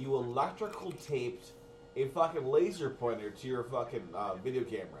see that you electrical taped a fucking laser pointer to your fucking video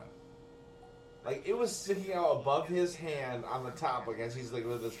camera. Like it was sticking out above his hand on the top, like as he's like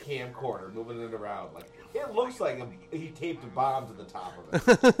with his camcorder moving it around. Like it looks like he taped a bomb to the top of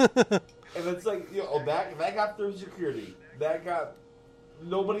it. And it's like, you know, that got through security. That got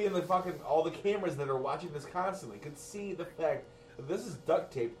nobody in the fucking all the cameras that are watching this constantly could see the fact that this is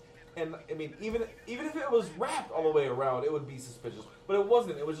duct taped. And I mean, even if it was wrapped all the way around, it would be suspicious. But it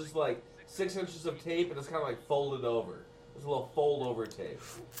wasn't. It was just like 6 inches of tape, and it's kind of like folded over. It's a little fold over tape.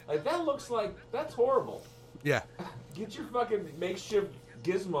 Like that looks like that's horrible. Yeah. Get your fucking makeshift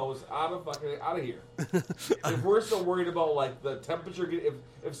gizmos out of here. If we're so worried about like the temperature,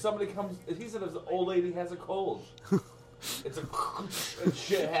 if somebody comes, if he said his old lady has a cold, it's and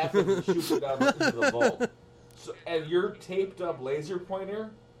shit happens and shoots it down into the vault. So, and your taped up laser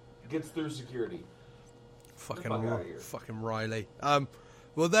pointer gets through security. Fucking Riley.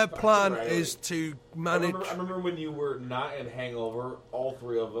 Well, their plan is to manage. I remember when you were not in Hangover, all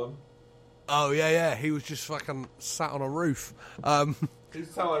three of them. Oh yeah. He was just fucking sat on a roof.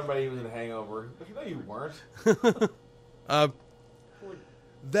 He's telling everybody he was in Hangover. No, you weren't.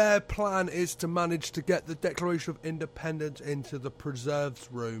 Their plan is to manage to get the Declaration of Independence into the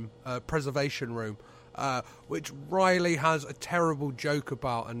preservation room, which Riley has a terrible joke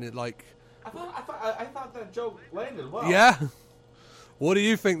about, and it like. I thought that joke landed well. Yeah. What do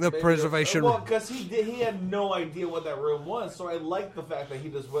you think the preservation? Well, because he had no idea what that room was, so I like the fact that he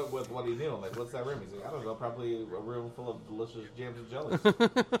just went with what he knew. Like, what's that room? He's like, I don't know, probably a room full of delicious jams and jellies.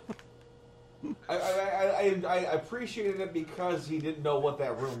 I appreciated it because he didn't know what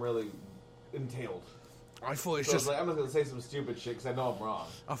that room really entailed. I thought it's so just. Like, I'm just gonna say some stupid shit because I know I'm wrong.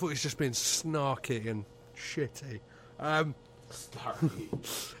 I thought it's just being snarky and shitty.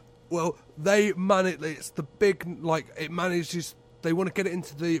 Snarky. Well, they manage. It's the big it manages. They want to get it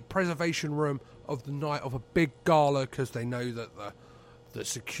into the preservation room of the night of a big gala because they know that the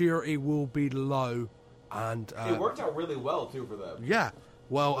security will be low, and it worked out really well too for them. Yeah,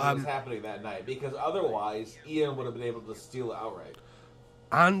 well, what was happening that night because otherwise Ian would have been able to steal it outright.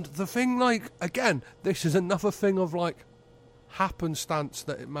 And the thing, again, this is another thing of happenstance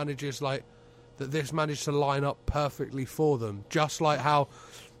that it manages that this managed to line up perfectly for them, just like how.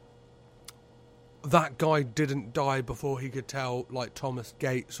 That guy didn't die before he could tell, Thomas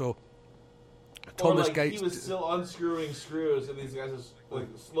Gates or Thomas Gates. He was still unscrewing screws, and these guys just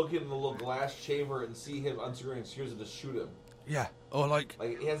look in the little glass chamber and see him unscrewing screws and just shoot him. Yeah, or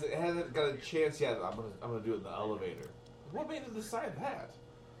he hasn't got a chance yet. I'm gonna do it in the elevator. What made them decide that?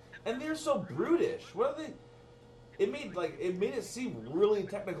 And they're so brutish. What are they? It made it seem really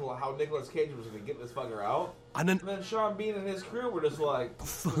technical how Nicolas Cage was going to get this fucker out. And then Sean Bean and his crew were just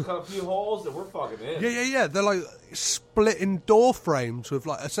cut a few holes and we're fucking in. Yeah. They're splitting door frames with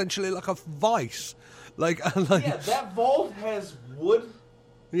essentially a vice. Yeah, that vault has wood.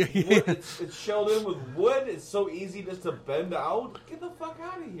 Yeah. It's shelled in with wood. It's so easy just to bend out. Get the fuck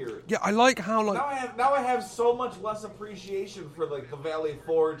out of here. Yeah, I like how now I have so much less appreciation for the Valley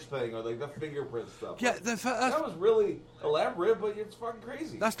Forge thing or the fingerprint stuff. Yeah, that was really elaborate, but it's fucking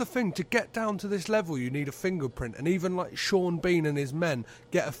crazy. That's the thing. To get down to this level, you need a fingerprint, and even Sean Bean and his men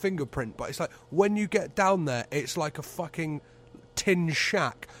get a fingerprint. But it's when you get down there, it's like a fucking tin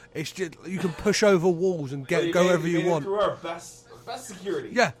shack. It's just you can push over walls and go wherever you want. Through our best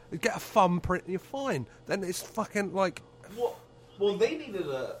security. Yeah, get a thumbprint and you're fine. Then it's fucking Well, they needed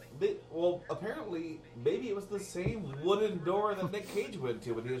apparently, maybe it was the same wooden door that Nick Cage went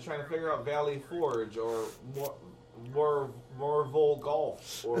to when he was trying to figure out Valley Forge or Morville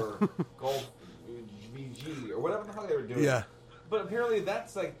Golf or Golf VG or whatever the fuck they were doing. Yeah. But apparently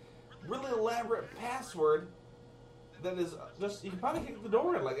that's really elaborate password that is just, you can probably kick the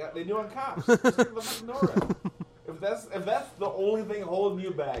door in like they do on Cops. Just kick the fucking door in. If that's the only thing holding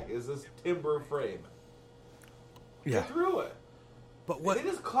you back is this timber frame, get through it. But what? They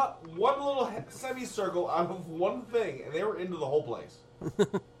just cut one little semicircle out of one thing, and they were into the whole place.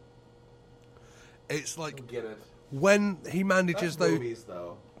 It's get it when he manages movies,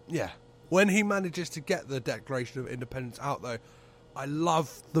 though. Yeah, when he manages to get the Declaration of Independence out, though, I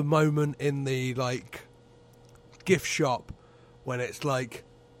love the moment in the gift shop when it's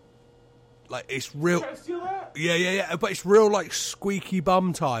it's real. Trying to steal that? Yeah. But it's real squeaky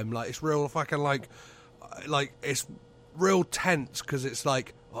bum time. It's real fucking it's real tense because it's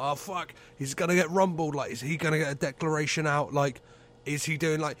oh fuck, he's gonna get rumbled. Is he gonna get a declaration out? Is he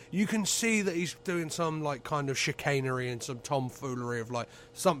doing you can see that he's doing some kind of chicanery and some tomfoolery of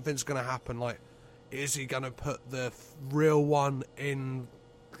something's gonna happen. Is he gonna put the real one in?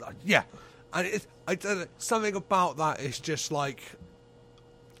 Yeah, and I don't know, something about that is just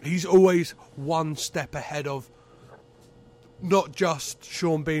he's always one step ahead of not just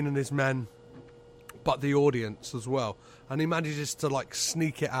Sean Bean and his men, but the audience as well. And he manages to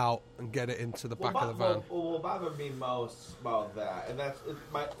sneak it out and get it into the back of the van. What bothered me most about that, and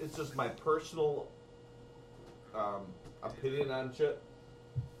it's just my personal opinion on shit,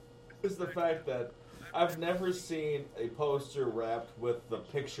 is the fact that I've never seen a poster wrapped with the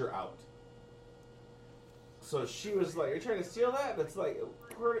picture out. So she was like, "You're trying to steal that?" And it's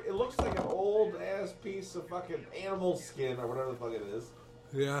it looks like an old ass piece of fucking animal skin or whatever the fuck it is.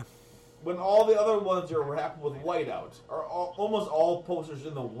 Yeah. When all the other ones are wrapped with whiteout, or almost all posters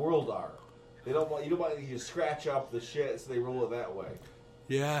in the world are. You don't want you to scratch up the shit, so they roll it that way.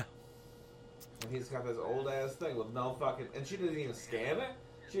 Yeah. And he's got this old ass thing with no fucking, and she didn't even scan it.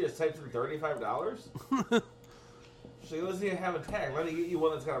 She just typed in $35. She's like, let's even have a tag. Let me get you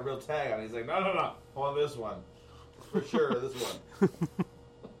one that's got a real tag on it. He's like, no. I want this one. For sure, this one.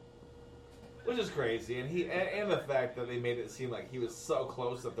 Which is crazy. And the fact that they made it seem like he was so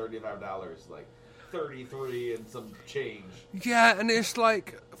close to $35. Like, 33 and some change. Yeah, and it's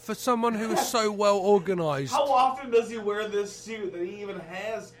like, for someone who is so well organised. How often does he wear this suit that he even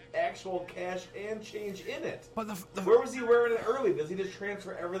has actual cash and change in it? But where was he wearing it early? Does he just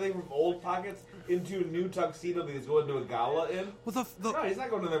transfer everything from old pockets into a new tuxedo that he's going to a gala in? Well, no, he's not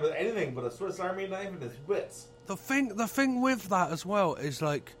going in there with anything but a Swiss Army knife and his wits. The thing with that as well is,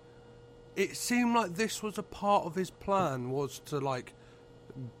 like, it seemed like this was a part of his plan, was to, like,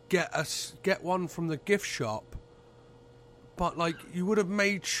 get one from the gift shop, but, like, you would have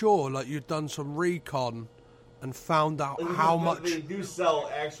made sure, like, you'd done some recon and found out how much they do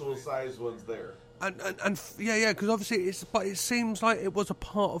sell actual size ones there. And yeah, because obviously it seems like it was a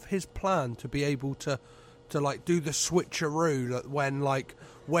part of his plan to be able to like do the switcheroo that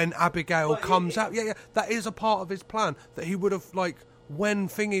when Abigail comes out. Yeah, that is a part of his plan, that he would have, like, when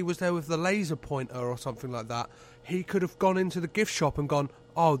Thingy was there with the laser pointer or something like that, he could have gone into the gift shop and gone,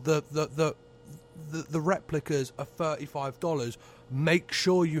 oh, the replicas are $35. Make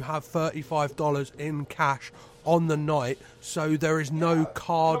sure you have $35 in cash on the night, so there is no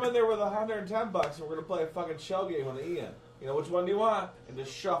card. Come in there with $110 and we're going to play a fucking shell game with Ian. You know, which one do you want? And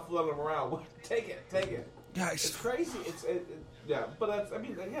just shuffling them around. Take it. Yeah, it's crazy. Yeah, but that's, I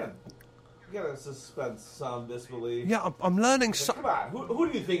mean, again, you gotta suspend some disbelief. Yeah, I'm learning so. Come on, who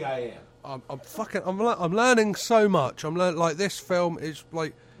do you think I am? I'm learning so much. Like, this film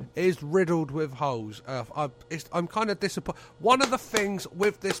is riddled with holes. I'm kind of disappointed. One of the things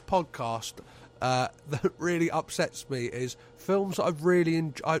with this podcast that really upsets me is films that I've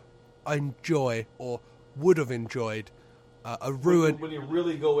really I enjoy or would have enjoyed are ruined. When you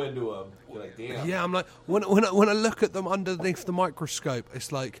really go into them, you're like, damn. Yeah, I'm like, when I look at them underneath the microscope,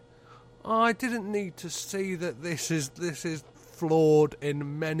 it's like, I didn't need to see that this is flawed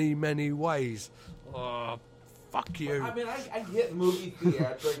in many, many ways. Oh, fuck you. I mean, I get movie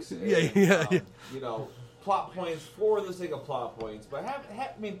theatrics. Yeah. You know, plot points for the sake of plot points. But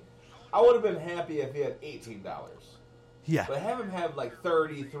I would have been happy if he had $18. Yeah. But have him have like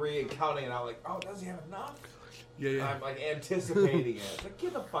 33 and counting it out, like, oh, does he have enough? Yeah. I'm like anticipating it. Like,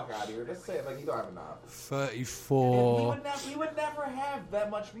 get the fuck out of here. Just say it like you don't have enough. 34. And he would never have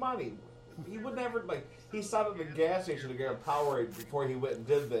that much money. He would never, like, he stopped at the gas station to get a Powerade before he went and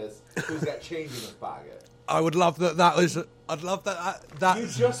did this. He's got change in his pocket. I would love that. I'd love that. You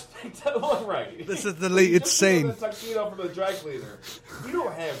just picked that one right. This is the deleted scene. The tuxedo from the dry cleaner. You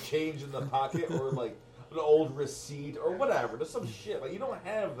don't have change in the pocket or, like, an old receipt or whatever. There's some shit. Like, you don't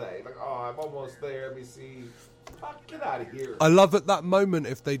have that. You're like, oh, I'm almost there. Let me see. Fuck, get out of here. I love at that moment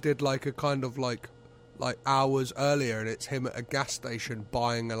if they did, like, a kind of, like hours earlier, and it's him at a gas station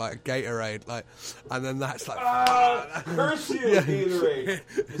buying a Gatorade, like, and then that's like, curse you, Gatorade.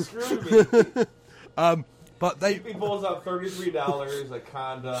 You screwed me. But he pulls out $33, a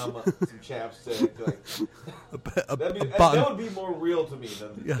condom, some chapstick. Like, that would be more real to me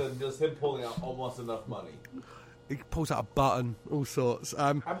than just him pulling out almost enough money. He pulls out a button, all sorts.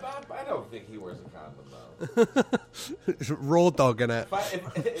 I don't think he wears a condom, though. It's a raw dog in it.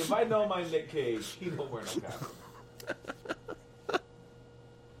 If I know my Nick Cage, he don't wear no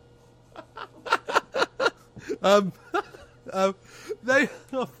condom.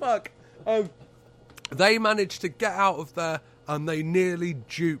 They manage to get out of there, and they nearly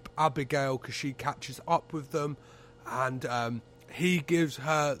dupe Abigail because she catches up with them, and he gives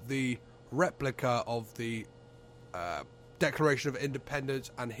her the replica of the Declaration of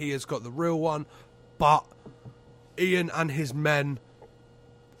Independence, and he has got the real one, but Ian and his men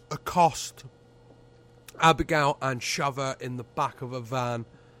accost Abigail and shove her in the back of a van,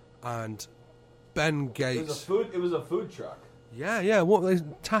 and Ben Gates... It was a food truck. Yeah, what were they,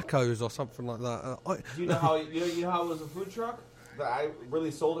 tacos or something like that? Do you know how it was a food truck? That I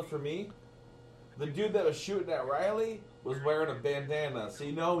really sold it for me? The dude that was shooting at Riley was wearing a bandana, so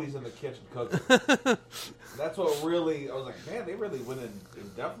you know he's in the kitchen cooking. That's what really, I was like, man, they really went in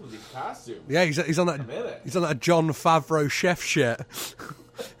depth with these costumes. Yeah, he's on that. He's on that Jon Favreau chef shit.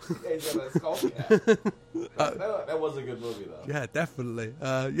 Yeah, he's got that skull cap. That was a good movie, though. Yeah, definitely.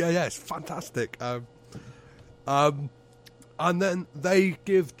 Yeah, it's fantastic. And then they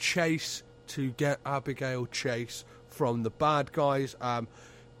give chase to get Abigail Chase from the bad guys.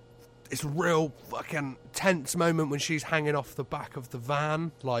 It's a real fucking tense moment when she's hanging off the back of the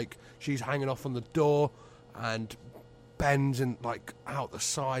van, like she's hanging off on the door, and Ben's in, like, out the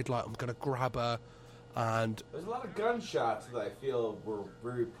side, like, I'm gonna grab her, And there's a lot of gunshots that I feel were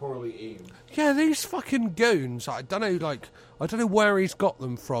very poorly aimed. yeah, these fucking goons. I don't know where he's got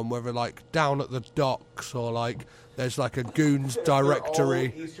them from. Whether like down at the docks or like there's like a goons directory.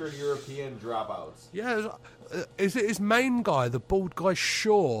 They're all Eastern European dropouts. Yeah, is it his main guy, the bald guy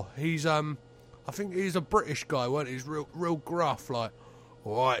Shaw? He's I think he's a British guy, weren't he? He's real gruff, like,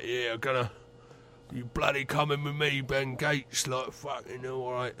 all right, yeah, you bloody coming with me, Ben Gates, like, fucking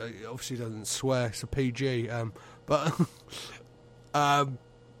all right. He obviously doesn't swear, it's a PG, but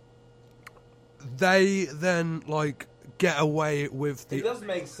they then like get away with the. It does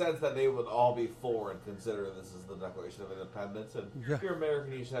make sense that they would all be for and consider this is the Declaration of Independence, and if you're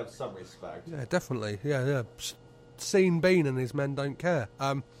American, you should have some respect. Yeah, definitely. Yeah. Sean Bean and his men don't care.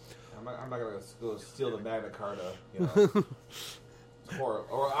 I'm not gonna go steal the Magna Carta, you know.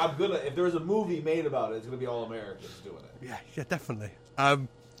 or I'm gonna. If there was a movie made about it, it's gonna be all Americans doing it. Yeah, definitely. Yeah,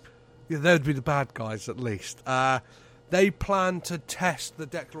 they'd be the bad guys at least. They plan to test the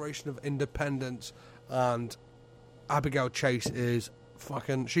Declaration of Independence, and Abigail Chase is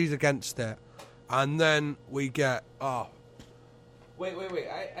fucking. She's against it, and then we get. Wait!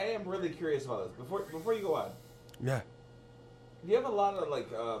 I am really curious about this. Before you go on. Yeah. Do you have a lot of like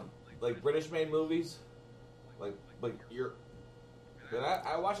British-made movies? Like you're.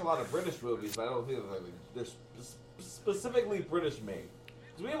 I watch a lot of British movies, but I don't think they're specifically British-made.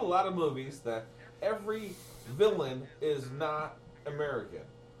 Because we have a lot of movies that every villain is not American.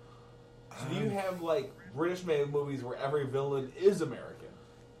 So do you have like British-made movies where every villain is American?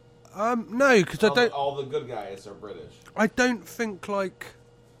 No, because I don't. All the good guys are British. I don't think like.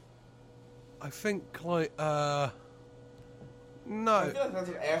 I think like no. I feel like that's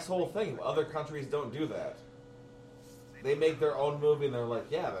an asshole thing. Other countries don't do that. They make their own movie and they're like,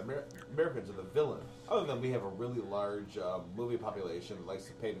 yeah, the Americans are the villain. Other than we have a really large movie population that likes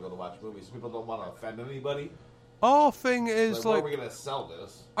to pay to go to watch movies. So people don't want to offend anybody. Our thing is where are we going to sell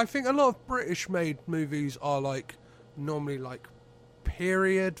this? I think a lot of British-made movies are like normally like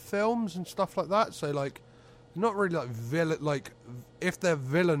period films and stuff like that. So like, not really like villain. Like if they're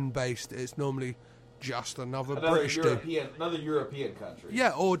villain-based, it's normally just another British European country.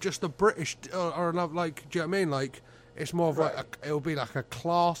 Yeah, or just a British or another, like, do you know what I mean? Like. It's more of like it'll be like a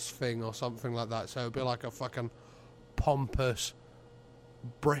class thing or something like that. So it'll be like a fucking pompous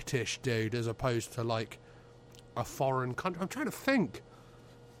British dude as opposed to like a foreign country. I'm trying to think.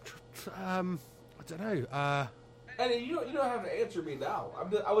 I don't know. And you don't have to answer me now.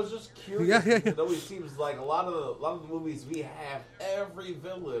 I was just curious. Yeah. It always seems like a lot of the movies we have, every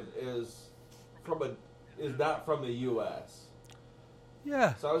villain is not from the U.S.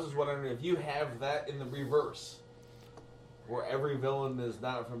 Yeah. So I was just wondering if you have that in the reverse. Where every villain is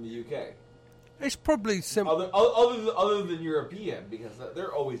not from the UK. It's probably simple. Other than European, because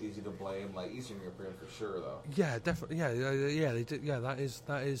they're always easy to blame, like Eastern European for sure, though. Yeah, definitely. Yeah, they did. Yeah, that is.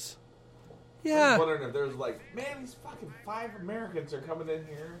 Yeah. I was wondering if there's like, man, these fucking 5 Americans are coming in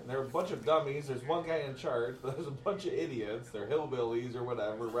here, and they're a bunch of dummies. There's one guy in charge, but there's a bunch of idiots. They're hillbillies or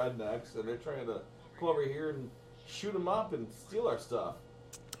whatever, rednecks, and they're trying to come over here and shoot them up and steal our stuff.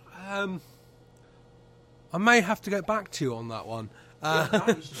 I may have to get back to you on that one.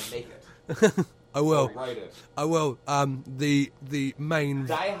 You should make it. I will. Write it. I will. The main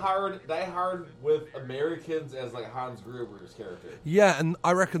Die Hard with Americans as like Hans Gruber's character. Yeah, and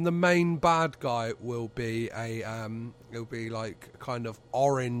I reckon the main bad guy will be it'll be like kind of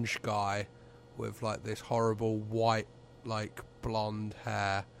orange guy with like this horrible white like blonde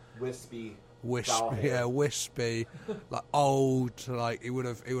hair. Wispy, like old. Like he would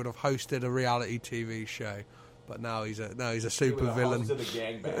have hosted a reality TV show, but now he's a super villain.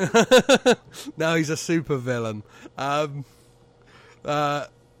 Now he's a super villain. But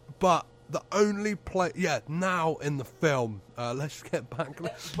the only now in the film. Let's get back.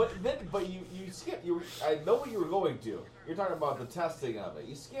 But you skipped. I know what you were going to. You're talking about the testing of it.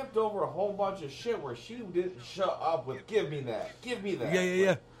 You skipped over a whole bunch of shit where she didn't shut up with "Give me that, give me that."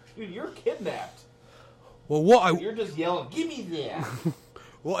 Yeah. Dude, you're kidnapped. Well, you're just yelling, "Give me that."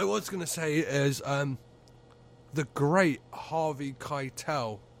 What I was going to say is, the great Harvey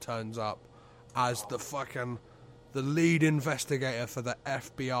Keitel turns up as the lead investigator for the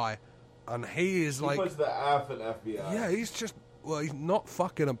FBI, and he puts the F in FBI. Yeah, he's not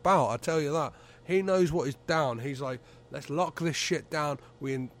fucking about. I tell you that. He knows what he's down. He's like, let's lock this shit down.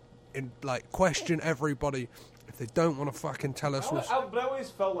 We question everybody. If they don't want to fucking tell us but I always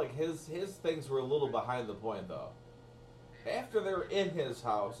felt like his things were a little behind the point, though. After they're in his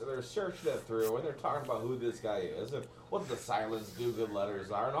house, and they're searching it through, and they're talking about who this guy is, and what the silence do-good letters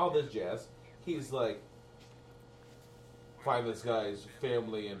are, and all this jazz, he's like, find this guy's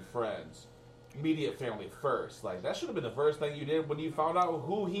family and friends. immediate family first. Like, that should have been the first thing you did when you found out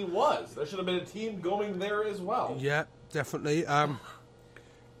who he was. There should have been a team going there as well. Yeah, definitely.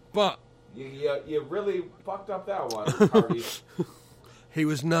 But you really fucked up that one, Hardy. he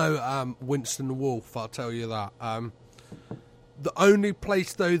was no Winston Wolfe, I'll tell you that. The only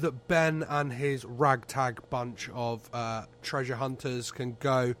place, though, that Ben and his ragtag bunch of treasure hunters can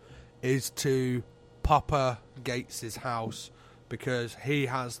go is to Papa Gates' house, because he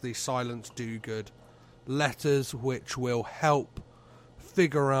has the Silence Do-Good letters, which will help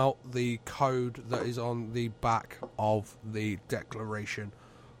figure out the code that is on the back of the Declaration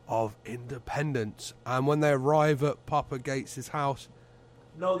of Independence. And when they arrive at Papa Gates' house...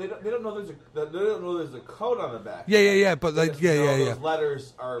 No, they don't know there's a code on the back. Yeah, but those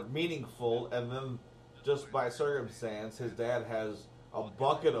letters are meaningful, and then just by circumstance, his dad has a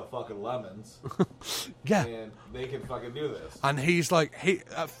bucket of fucking lemons. Yeah. And they can fucking do this. And he's like,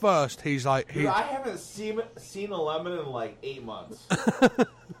 at first, he's like... Dude, I haven't seen a lemon in like 8 months.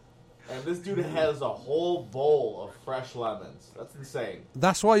 And this dude has a whole bowl of fresh lemons. That's insane.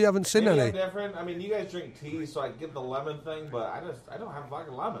 That's why you haven't seen Maybe any. I'm different. I mean, you guys drink tea, so I get the lemon thing, but I don't have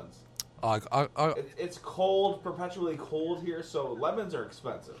fucking lemons. It's cold, perpetually cold here, so lemons are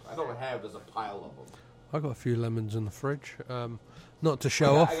expensive. I don't have just a pile of them. I got a few lemons in the fridge. Not to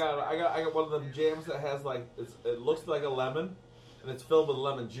show off. I got one of them jams that has like it looks like a lemon, and it's filled with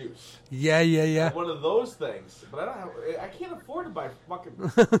lemon juice. Yeah. One of those things, but I can't afford to buy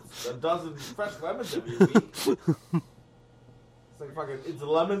fucking a dozen fresh lemons every week. It's like fucking, it's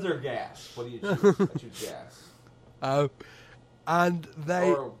lemons or gas. What do you choose? I choose gas. And they.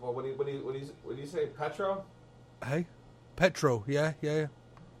 Or what do you say? Petro? Hey, petrol. Yeah. Yeah.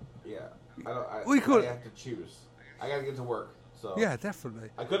 I have to choose. I gotta get to work. So yeah, definitely.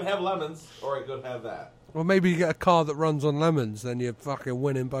 I could have lemons, or I could have that. Well, maybe you get a car that runs on lemons, then you're fucking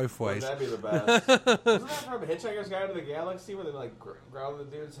winning both ways. That'd be the best. Isn't that from Hitchhiker's Guide to the Galaxy, where they like ground the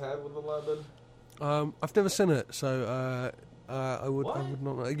dude's head with a lemon? I've never seen it, so I would not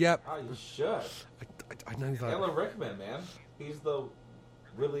know. Yep. Oh, you should. I know that. Alan Rickman, man. He's the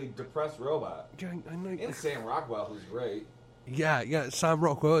really depressed robot. Yeah, I know. And Sam Rockwell, who's great. Yeah, Sam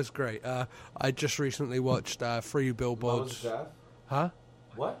Rockwell is great. I just recently watched 3 Billboards. Love's Death? Huh?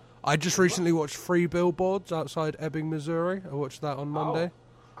 What? I just recently watched 3 Billboards outside Ebbing, Missouri. I watched that on Monday.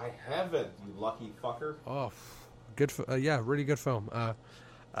 Oh, I haven't, you lucky fucker. Oh, good. Really good film.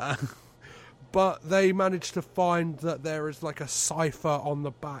 But they managed to find that there is like a cipher on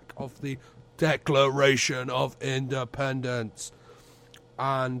the back of the Declaration of Independence,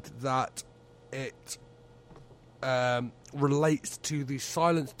 and that it relates to the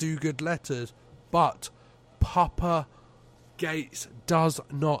Silence Do-Good letters, but Papa Gates does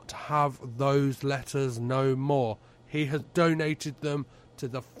not have those letters no more. He has donated them to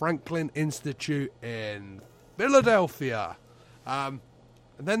the Franklin Institute in Philadelphia. And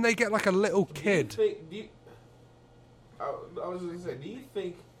then they get like a little kid. I was going to say, do you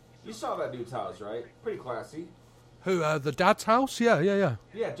think... You saw that dude's house, right? Pretty classy. Who, the dad's house? Yeah.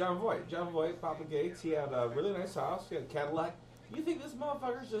 Yeah, John Voight, Papa Gates. He had a really nice house. He had a Cadillac. You think this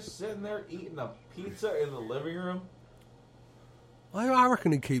motherfucker's just sitting there eating a pizza in the living room? I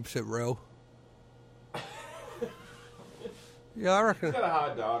reckon he keeps it real. Yeah, I reckon. He's got a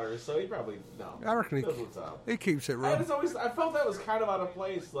hot daughter, so he probably I reckon knows what's up. He keeps it real. I felt that was kind of out of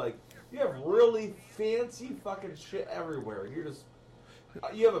place. Like, you have really fancy fucking shit everywhere. You're just...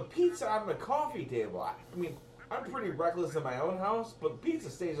 You have a pizza on the coffee table. I mean, I'm pretty reckless in my own house, but pizza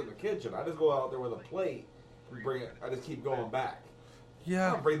stays in the kitchen. I just go out there with a plate and bring it. I just keep going back. Yeah.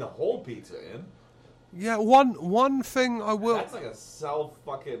 I don't bring the whole pizza in. Yeah, one thing I will... That's like a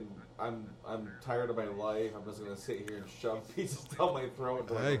self-fucking... I'm tired of my life. I'm just going to sit here and shove pizzas down my throat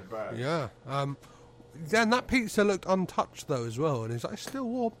until I come back. Yeah. Then that pizza looked untouched, though, as well, and it's like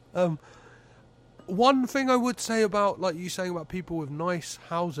still warm. One thing I would say about, like you saying about people with nice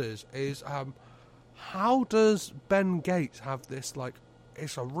houses is, how does Ben Gates have this, like,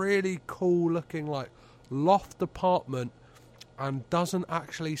 it's a really cool-looking, like, loft apartment and doesn't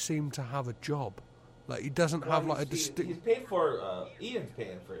actually seem to have a job? Like, he doesn't have, like, a distinct... He's paid for... Ian's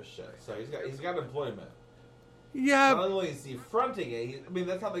paying for his shit, so he's got employment. Yeah. Not only is he fronting it,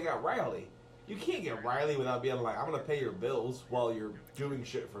 that's how they got Riley. You can't get Riley without being like, I'm going to pay your bills while you're doing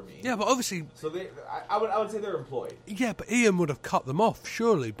shit for me. Yeah, but obviously... So I would say they're employed. Yeah, but Ian would have cut them off,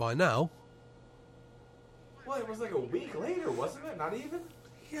 surely, by now. Well, it was like a week later, wasn't it? Not even?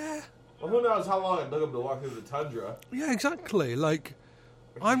 Yeah. Well, who knows how long it took him to walk through the tundra. Yeah, exactly. Like,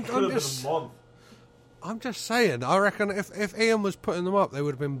 I'm Could have just... been a month. I'm just saying. I reckon if Ian was putting them up, they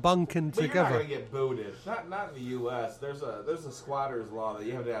would have been bunking But together. you're not gonna get booted. Not in the U.S. There's a squatter's law that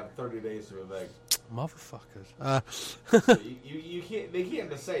you have to have 30 days to evict. Motherfuckers. So you can't. They can't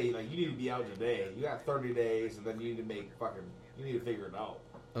just say like you need to be out today. You got 30 days, and then you need to you need to figure it out.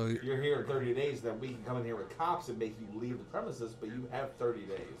 Oh, You're here in 30 days, then we can come in here with cops and make you leave the premises, but you have 30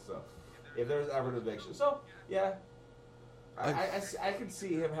 days. So if there's ever an eviction, so yeah. I can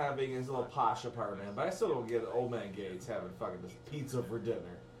see him having his little posh apartment, but I still don't get Old Man Gates having fucking this pizza for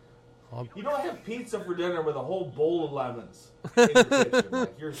dinner. You don't have pizza for dinner with a whole bowl of lemons in your kitchen.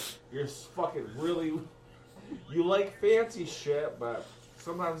 Like you're fucking really. You like fancy shit, but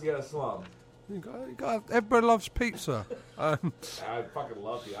sometimes you gotta slum. Everybody loves pizza. I fucking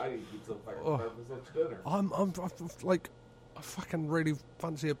love you. I eat pizza for dinner. I'm like, I fucking really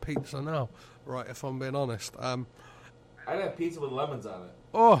fancy a pizza now. Right, if I'm being honest. I'd have pizza with lemons on it.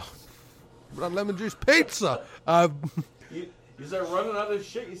 Oh, lemon juice pizza. You start running out of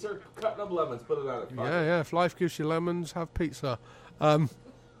shit, you start cutting up lemons, put it on it. Yeah. If life gives you lemons, have pizza. The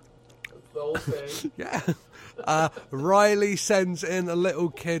whole thing. Yeah. Riley sends in a little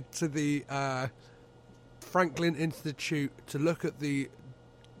kid to the Franklin Institute to look at the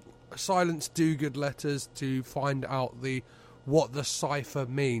Silence Dogood letters to find out what the cipher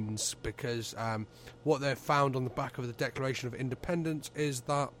means, because what they've found on the back of the Declaration of Independence is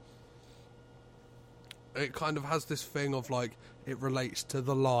that it kind of has this thing of like it relates to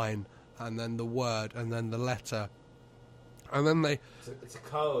the line and then the word and then the letter, and then it's a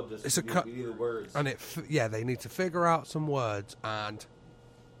code. We need the words, and they need to figure out some words, and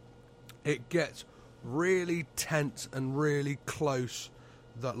it gets really tense and really close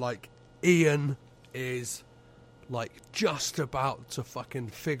that like Ian is like just about to fucking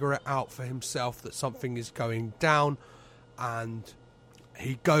figure it out for himself that something is going down, and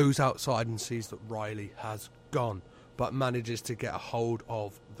he goes outside and sees that Riley has gone, but manages to get a hold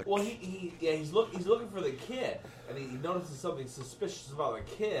of the he's looking for the kid, and he notices something suspicious about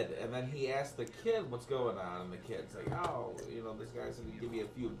the kid, and then he asks the kid what's going on, and the kid's like, oh, this guy said he'd give me a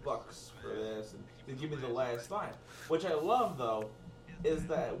few bucks for this, and he'd give me the last line. Which I love, though, is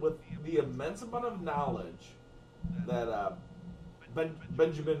that with the immense amount of knowledge that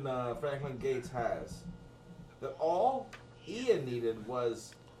Benjamin Franklin Gates has, that all Ian needed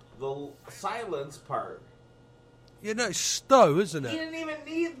was the silence part. It's Stowe, isn't it? He didn't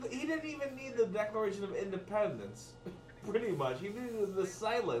even need the Declaration of Independence. Pretty much, he needed the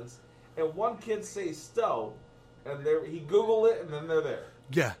silence. And one kid says Stowe, and he Googled it, and then they're there.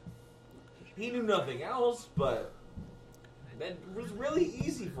 Yeah. He knew nothing else, but it was really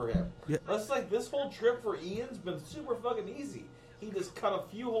easy for him. Yeah. That's like this whole trip for Ian's been super fucking easy. He just cut a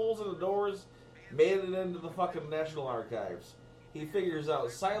few holes in the doors, made it into the fucking National Archives. He figures out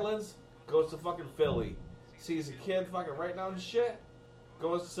silence, goes to fucking Philly, sees a kid fucking writing down shit,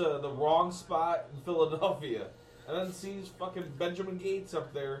 goes to the wrong spot in Philadelphia, and then sees fucking Benjamin Gates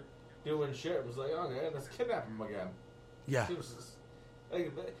up there doing shit. It was like, okay, let's kidnap him again. Yeah. It was just,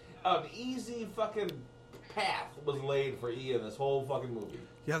 like, an easy fucking path was laid for Ian this whole fucking movie.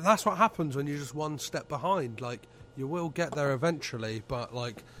 Yeah, that's what happens when you're just one step behind. Like, you will get there eventually, but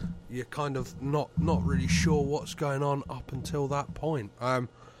like you're kind of not really sure what's going on up until that point.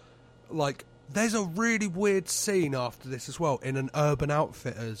 Like there's a really weird scene after this as well in an Urban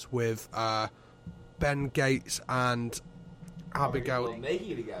Outfitters with Ben Gates and Abigail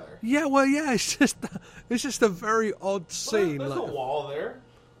naked together. Yeah, well, yeah, it's just a very odd scene. There's a wall there.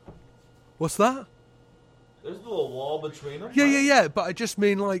 What's that? There's a little wall between them. Yeah. But I just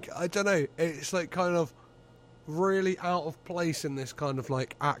mean, like, I don't know. It's like kind of really out of place in this kind of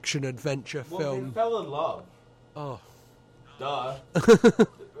like action adventure film. They fell in love. Oh, duh.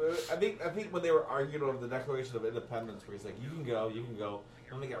 I think when they were arguing over the Declaration of Independence, where he's like, "You can go,"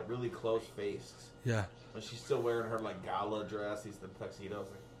 and they got really close faced. Yeah. When she's still wearing her like gala dress, he's the tuxedos.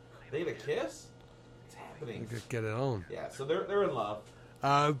 Like, they gonna kiss? What's happening? They could get it on. Yeah, so they're in love.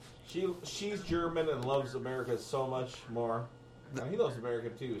 She's German and loves America so much more. And he loves America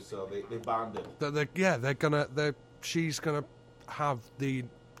too, so they bonded. She's gonna have the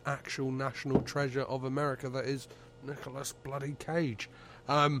actual national treasure of America that is Nicolas bloody Cage.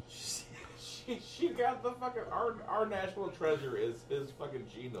 She got the fucking our national treasure is his fucking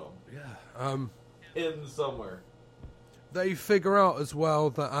genome. Yeah. Hidden somewhere. They figure out as well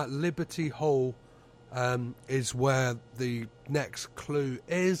that at Liberty Hall is where the next clue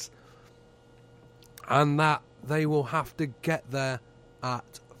is, and that they will have to get there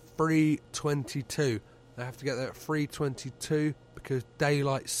at 3:22. They have to get there at 3:22 because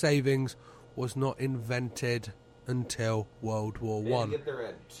daylight savings was not invented until World War One. They get there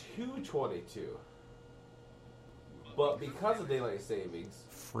at 2:22. But because of daylight savings,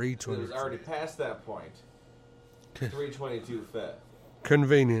 it 3:22. was already past that point. 3:22 fit.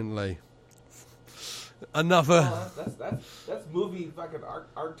 Conveniently. Another. Oh, that's movie fucking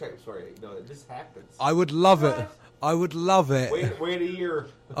archetypes for you. You know, it just happens. I would love it. I would love it. Wait a year.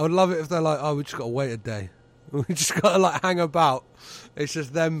 I would love it if they're like, oh, we just got to wait a day. We just got to like hang about. It's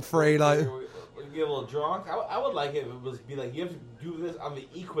just them three like. We get a little drunk. I would like it if it was be like you have to do this on the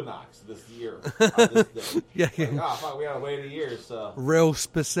equinox this year. On this day. Yeah. Like, oh fuck, we gotta wait a year. So Real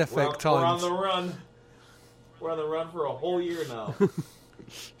specific we're times. on the run. We're on the run for a whole year now.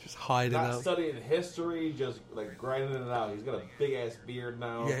 Just hiding Not out. studying history, just like grinding it out. He's got a big ass beard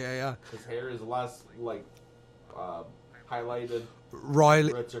now. Yeah. His hair is less like highlighted.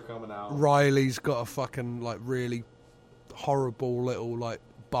 Riley. Roots are coming out. Riley's got a fucking like really horrible little like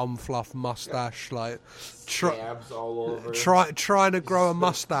bum fluff mustache, like Scabs all over. trying to grow a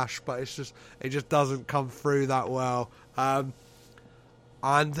mustache, but it just doesn't come through that well.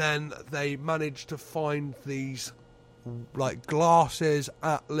 And then they managed to find these like glasses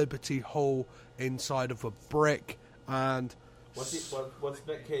at Liberty Hall inside of a brick, and What's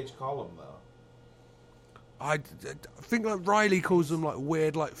Nick Cage call them though? I think like Riley calls them like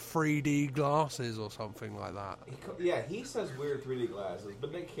weird like 3D glasses or something like that. He says weird 3D glasses,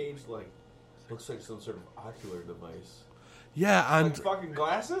 but Nick Cage like looks like some sort of ocular device. Yeah, and like fucking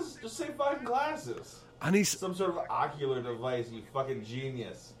glasses? Just say fucking glasses. and he's Some sort of ocular device, you fucking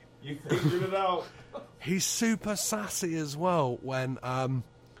genius. You figured it out. he's super sassy as well when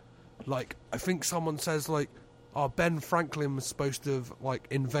like I think someone says like, oh, Ben Franklin was supposed to have like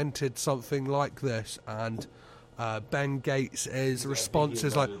invented something like this, and Ben Gates' response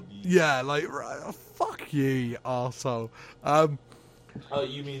is like, yeah, like fuck you arsehole. Oh,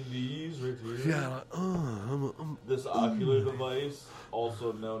 you mean these right here? Yeah, like, oh, This ocular device,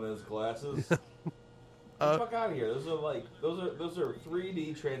 also known as glasses. Get the fuck out of here. Those are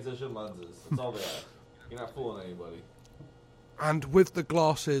 3D transition lenses. That's all they are. You're not fooling anybody. and with the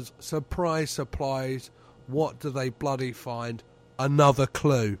glasses, surprise, what do they bloody find? Another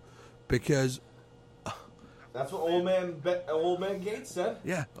clue, because That's what old man Gates said.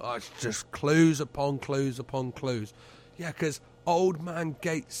 yeah, it's just clues upon clues upon clues. Yeah, because Old Man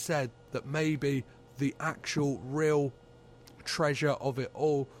Gates said that maybe the actual real treasure of it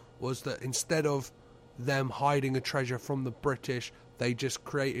all was that instead of them hiding a treasure from the British, they just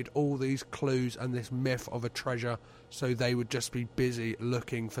created all these clues and this myth of a treasure, so they would just be busy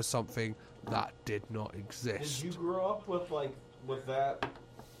looking for something that did not exist. Did you grow up with that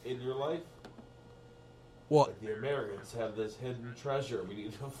in your life? What? Like the Americans have this hidden treasure we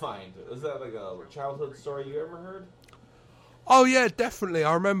need to find. Is that like a childhood story you ever heard? Oh yeah, definitely.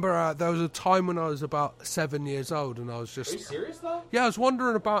 I remember there was a time when I was about 7 years old, and I was just Are you serious though? yeah, I was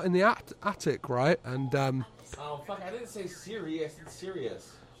wandering about in the attic, right, and Oh fuck! I didn't say serious. It's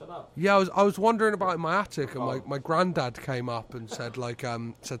serious. Shut up. yeah, I was wandering about in my attic, and my granddad came up and said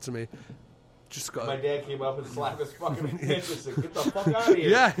said to me, just got My dad came up and slapped his fucking hand and said, "Get the fuck out of here!"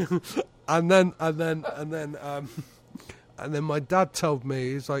 yeah, and then my dad told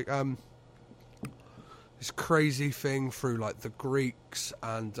me, he's like this crazy thing through like the Greeks,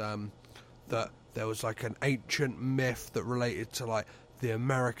 and that there was like an ancient myth that related to like the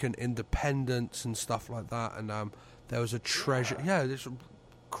American independence and stuff like that, and there was a treasure. Yeah, this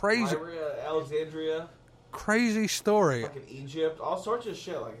crazy, Alexandria, crazy story. fucking Egypt, all sorts of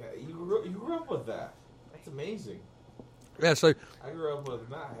shit like that. You grew up with that. That's amazing. Yeah, so I grew up with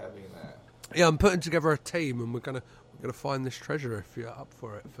not having that. yeah, I'm putting together a team, and we're gonna find this treasure if you're up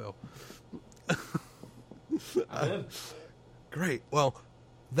for it, Phil. I'm in. Great. Well,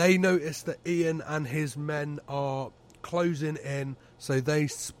 they notice that Ian and his men are closing in, so they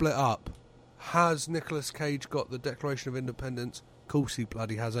split up. Has Nicolas Cage got the Declaration of Independence? Of course he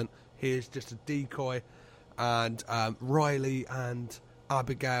bloody hasn't. He is just a decoy. And Riley and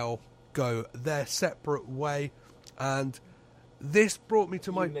Abigail go their separate way. And this brought me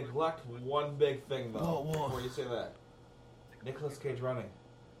to You my... neglect one big thing though. What? Before you say that, Nicolas Cage running.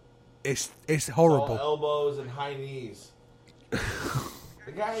 It's It's horrible. all elbows and high knees.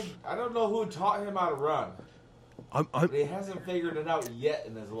 The guy, I don't know who taught him how to run. But he hasn't figured it out yet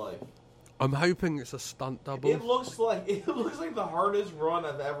in his life. I'm hoping it's a stunt double. It looks like the hardest run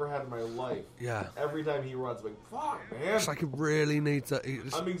I've ever had in my life. Yeah. Every time he runs, I'm like, fuck, man. It's like he really needs a...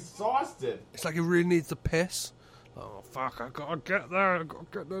 I'm exhausted. It's like he really needs to piss. Oh, fuck, I gotta get there. I gotta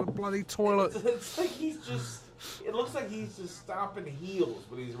get to the bloody toilet. It's like he's just... It looks like he's just stomping heels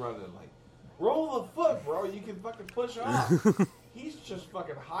when he's running. Like, roll the foot, bro. You can fucking push off. He's just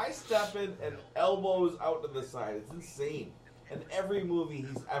fucking high-stepping and elbows out to the side. It's insane. And every movie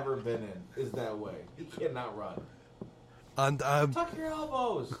he's ever been in is that way. He cannot run. And tuck your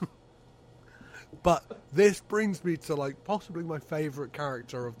elbows. but this brings me to like possibly my favourite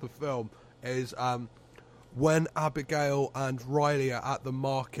character of the film is when Abigail and Riley are at the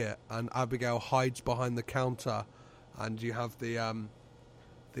market, and Abigail hides behind the counter, and you have the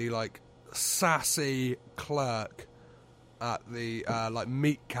like sassy clerk at the like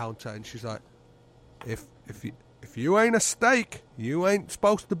meat counter, and she's like, if you ain't a steak, you ain't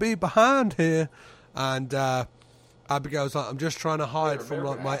supposed to be behind here. And Abigail's like, I'm just trying to hide from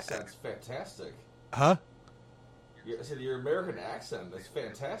like my accent's fantastic. Huh? I said your American accent is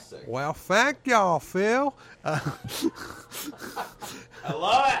fantastic. Well, thank y'all, Phil. I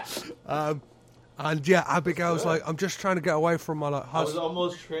love it. And yeah, Abigail's like, I'm just trying to get away from my like I was husband.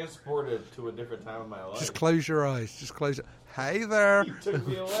 almost transported to a different time in my life. Just close your eyes. Just close it. Hey there. You took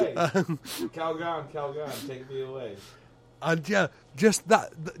me away. Calgon, take me away. And yeah, just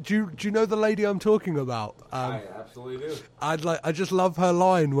that. Do you know the lady I'm talking about? I absolutely do. I just love her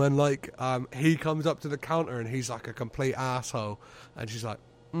line when like he comes up to the counter and he's like a complete asshole, and she's like,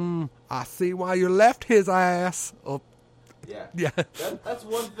 I see why you left his ass. Or, yeah. That's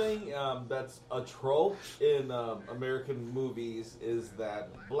one thing that's a trope in American movies is that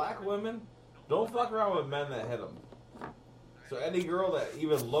black women don't fuck around with men that hit them. So any girl that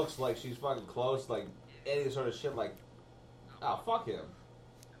even looks like she's fucking close, like any sort of shit, like, oh, fuck him.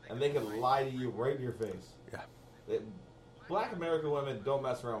 And they can lie to you right in your face. Yeah. Black American women don't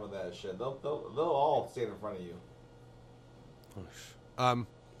mess around with that shit. They'll all stand in front of you.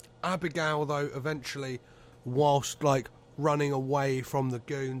 Abigail, though, eventually, whilst like running away from the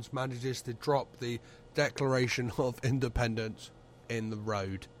goons, manages to drop the Declaration of Independence in the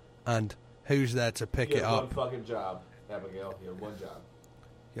road. And who's there to pick it up? One fucking job, Abigail. You had one job.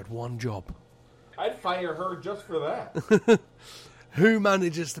 You had one job. I'd fire her just for that. Who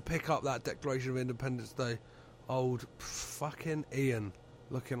manages to pick up that Declaration of Independence Day? Old fucking Ian,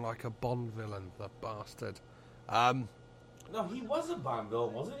 looking like a Bond villain, the bastard. No, he was a Bond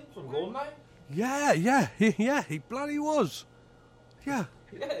villain, wasn't he? From GoldenEye? Yeah, he bloody was. Yeah.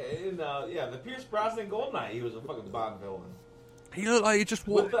 Yeah, the Pierce Brosnan GoldenEye, he was a fucking Bond villain. He looked like he just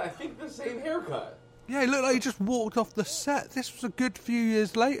walked... With, I think, the same haircut. Yeah, he looked like he just walked off the set. This was a good few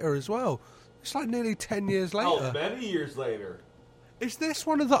years later as well. It's like nearly 10 years later. Oh, many years later. Is this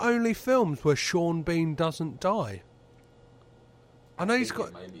one of the only films where Sean Bean doesn't die? I know he's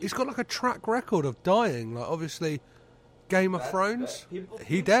got like a track record of dying. Like obviously, Game of Thrones,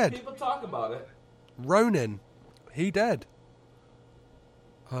 he dead. People talk about it. Ronin, he dead.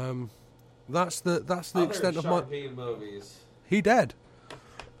 That's the extent of my Sean Bean movies. He dead.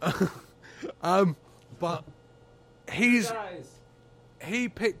 But he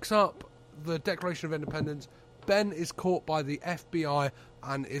picks up the Declaration of Independence. Ben is caught by the FBI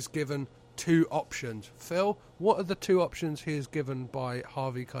and is given two options. Phil, what are the two options he is given by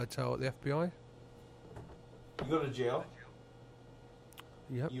Harvey Keitel at the FBI? You go to jail.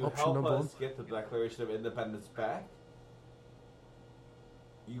 Yep, You option help number us one. get the Declaration of Independence back.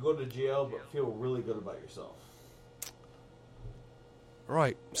 You go to jail, but feel really good about yourself.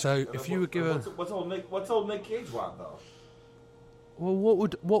 Right. So if you were given, what's old Nick Cage want though? well,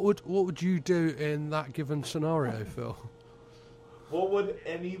 what would you do in that given scenario, Phil? What would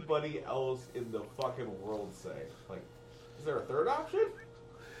anybody else in the fucking world say? Like, is there a third option?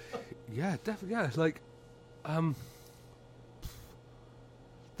 Yeah, definitely. Yeah, it's like,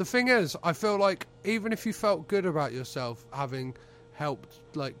 the thing is, I feel like even if you felt good about yourself having helped,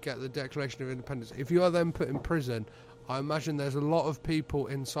 like, get the Declaration of Independence, if you are then put in prison, I imagine there's a lot of people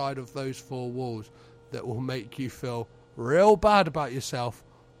inside of those four walls that will make you feel real bad about yourself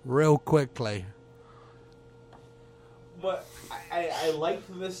real quickly. But I liked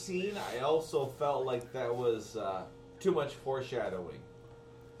this scene. I also felt like that was too much foreshadowing.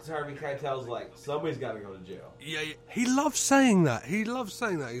 Because Harvey Keitel's like, somebody's got to go to jail. Yeah, he loves saying that. He's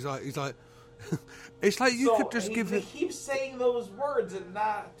like, it's like you could just give it. He keeps saying those words and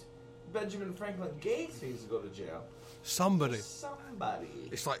not Benjamin Franklin Gates needs to go to jail. Somebody.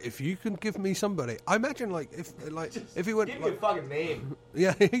 It's like, if you can give me somebody. I imagine, like, if he went... Give me a fucking name.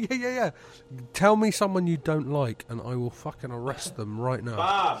 Yeah. Tell me someone you don't like, and I will fucking arrest them right now.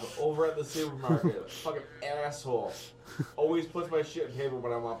 Bob, over at the supermarket. Fucking asshole. Always puts my shit in paper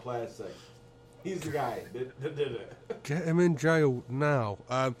when I want plastic. He's the guy that did it. Get him in jail now.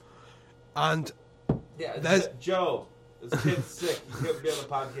 And... Yeah, Joe. This kid's sick. He's going to be on the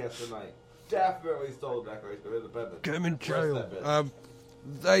podcast tonight. Definitely stole the Declaration of Independence. Get him in jail.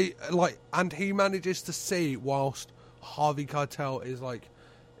 And he manages to see whilst Harvey Keitel is like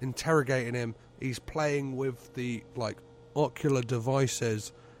interrogating him. He's playing with the like ocular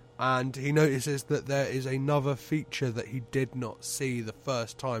devices, and he notices that there is another feature that he did not see the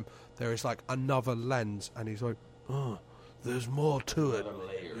first time. There is like another lens, and he's like, "Oh, there's more to it." Another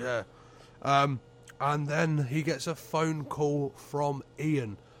layer. Yeah. And then he gets a phone call from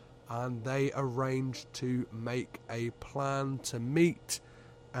Ian, and they arrange to make a plan to meet.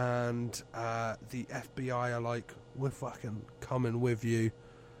 And the FBI are like, "We're fucking coming with you."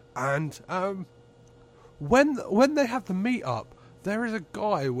 And when they have the meet up, there is a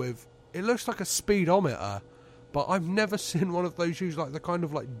guy with, it looks like a speedometer, but I've never seen one of those used, like the kind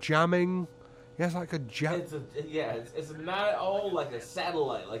of like jamming. He has like a jam. It's not at all like a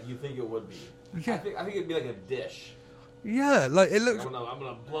satellite like you think it would be. Yeah. I think it'd be like a dish. Yeah, like it looks. I'm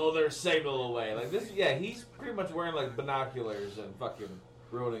gonna blow their signal away. Like this. Yeah, he's pretty much wearing like binoculars and fucking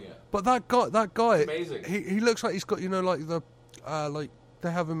ruining it. But that guy, It's amazing. He looks like he's got, you know, like the like they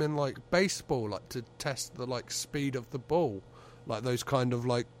have him in like baseball, like to test the like speed of the ball, like those kind of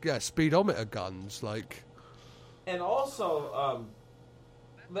like speedometer guns, like. And also,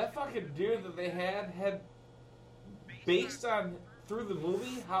 that fucking dude that they had based on through the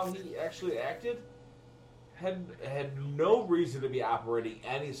movie how he actually acted, had no reason to be operating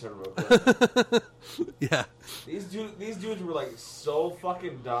any sort of equipment. Yeah. These dudes were like so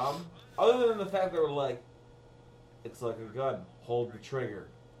fucking dumb. Other than the fact they were like, it's like a gun. Hold the trigger.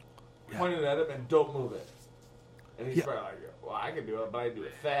 Yeah. Point it at him and don't move it. And he's Yeah. probably like, well, I can do it, but I do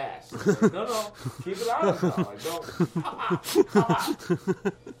it fast. Like, no, keep it on him now. Like, don't.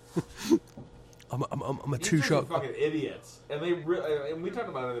 I'm a These two dudes shot. are fucking idiots. And and we talked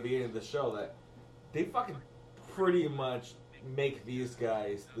about it at the beginning of the show that they fucking pretty much make these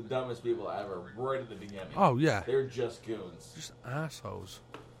guys the dumbest people ever right at the beginning. Oh yeah. They're just goons. Just assholes.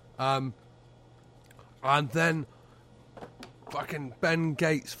 And then fucking Ben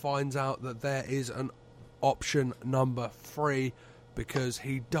Gates finds out that there is an option number 3 because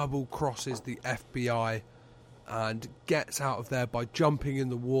he double crosses the FBI and gets out of there by jumping in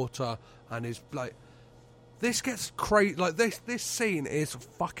the water, and is like, this gets crazy. Like this scene is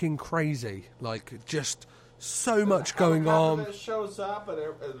fucking crazy. Like just so much going on. That shows up, and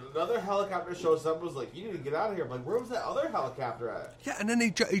another helicopter shows up and was like, you need to get out of here. I'm like, where was that other helicopter at? Yeah, and then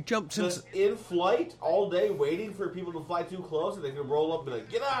he jumps Just in flight all day waiting for people to fly too close and they can roll up and be like,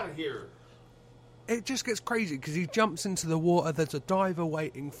 get out of here. It just gets crazy because he jumps into the water. There's a diver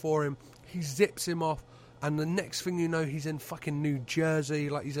waiting for him. He zips him off, and the next thing you know, he's in fucking New Jersey.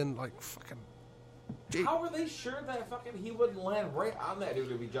 Like he's in like fucking. How are they sure that fucking he wouldn't land right on that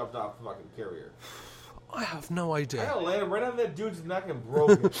dude if he jumped off the fucking carrier? I have no I idea. gotta land right on that dude's neck and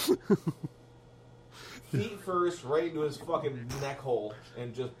broke it. Feet first, right into his fucking neck hole,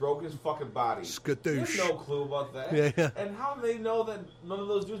 and just broke his fucking body. Skadoosh. There's no clue about that. Yeah. And how do they know that none of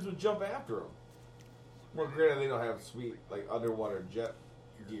those dudes would jump after him? Well, granted, they don't have sweet, like, underwater jet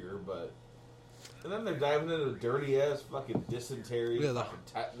gear, but... And then they're diving into dirty ass fucking dysentery, Yeah, the fucking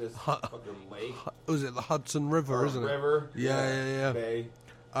tetanus, fucking lake. Was it the Hudson River, Or isn't it? river. Yeah. Bay.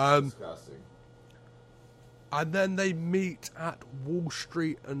 Disgusting. And then they meet at Wall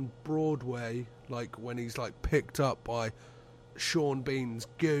Street and Broadway, like when he's like picked up by Sean Bean's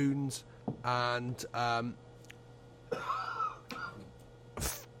goons, and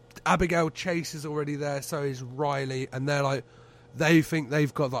Abigail Chase is already there, so is Riley, and they're like, they think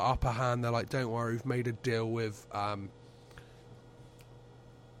they've got the upper hand. They're like, don't worry, we've made a deal with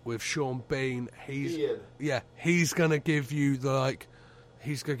Sean Bean. He's gonna give you the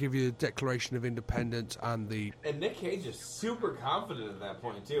Declaration of Independence and the. And Nick Cage is super confident at that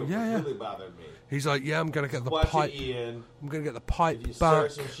point too. Yeah. It really bothered me. He's like, yeah, I'm gonna get the Watch pipe. it, Ian. I'm gonna get the pipe If you back.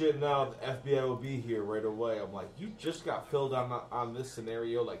 start some shit now, the FBI will be here right away. I'm like, you just got filled on this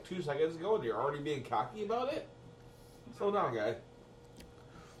scenario like 2 seconds ago, and you're already being cocky about it. Slow down, guy.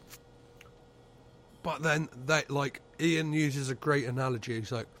 But then Ian uses a great analogy.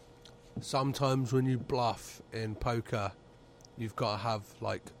 He's like, sometimes when you bluff in poker, you've got to have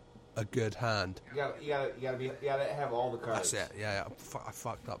like a good hand. You gotta have all the cards. That's it. Yeah. I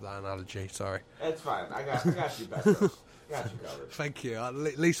fucked up that analogy. Sorry. It's fine. I got you, Best. Got you covered. Thank you. At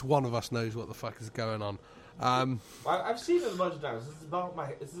least one of us knows what the fuck is going on. I've seen it a bunch of times.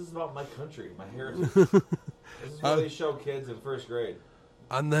 This is about my country, my heritage. This is what they show kids in first grade.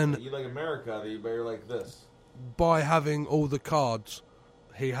 And then You like America, then you better like this. by having all the cards,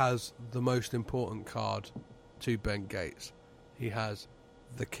 he has the most important card to Ben Gates. He has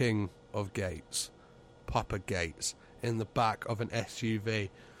the King of Gates, Papa Gates, in the back of an SUV.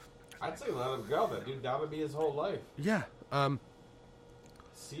 I'd say let him go. That dude down to me his whole life. Yeah.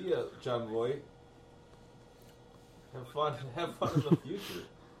 See ya, John Voight. Have fun in the future.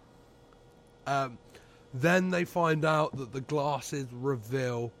 Then they find out that the glasses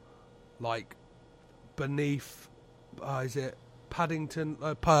reveal like beneath, is it Paddington,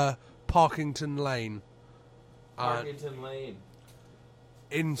 Parkington Lane? Parkington Lane.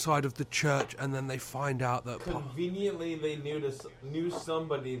 Inside of the church, and then they find out that conveniently they knew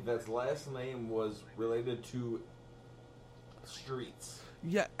somebody that's last name was related to streets.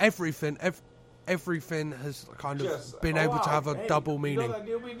 Yeah, everything has kind of been able to have a double meaning. You know that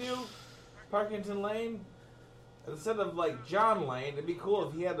deal we do? Parkington Lane? Instead of like John Lane, it'd be cool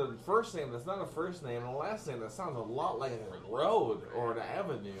if he had a first name that's not a first name and a last name that sounds a lot like a road or an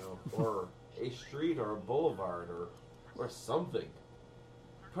avenue or a street or a boulevard or something.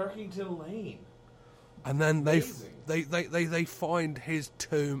 Parkington Lane. And then they find his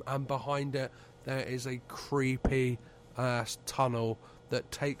tomb, and behind it there is a creepy ass tunnel that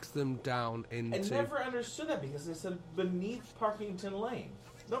takes them down into... I never understood that because they said beneath Parkington Lane.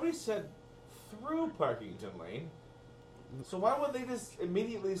 Nobody said through Parkington Lane. So why would they just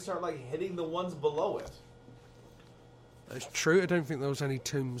immediately start like hitting the ones below it? That's true. I don't think there was any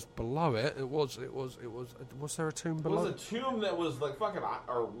tombs below it. Was there a tomb below? It was a tomb that was like fucking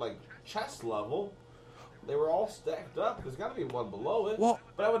or like chest level. They were all stacked up. There's got to be one below it. What?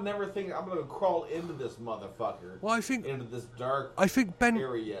 But I would never think I'm going to crawl into this motherfucker. Well, I think into this dark. I think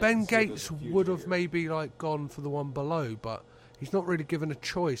Ben Gates would have here. maybe like gone for the one below, but he's not really given a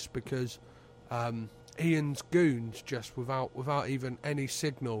choice because Ian's goons just without even any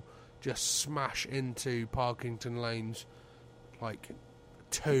signal just smash into Parkington Lane's like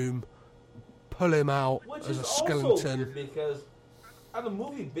tomb, pull him out Which as is a skeleton. Also weird because on a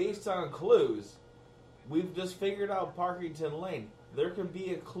movie based on clues, we've just figured out Parkington Lane. There could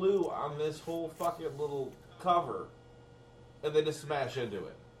be a clue on this whole fucking little cover, and they just smash into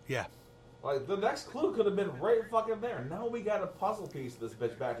it. Yeah. Like, the next clue could have been right fucking there. Now we got a puzzle piece of this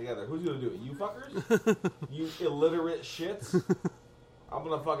bitch back together. Who's gonna do it? You fuckers? You illiterate shits? I'm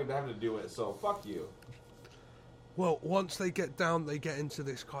gonna fucking have to do it, so fuck you. Well, once they get down, they get into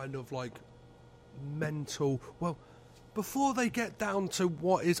this kind of like mental... Well, before they get down to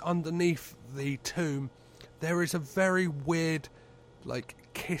what is underneath the tomb, there is a very weird like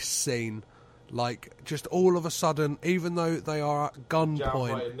kiss scene. Like, just all of a sudden, even though they are at gunpoint... John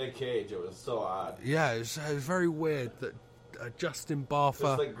White and Nick Cage, it was so odd. Yeah, it was very weird that Justin Bartha...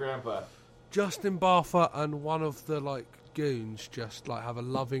 Just like Grandpa. Justin Bartha and one of the, like, goons just, like, have a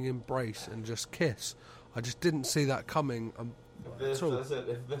loving embrace and just kiss. I just didn't see that coming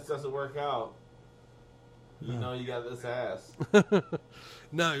If this doesn't work out, you know you got this ass.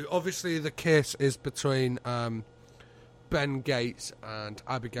 No, obviously the kiss is between... Ben Gates and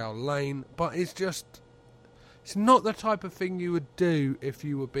Abigail Lane, but it's not the type of thing you would do if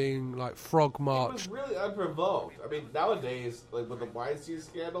you were being like frog marched. It was really unprovoked. I mean, nowadays, like with the Weinstein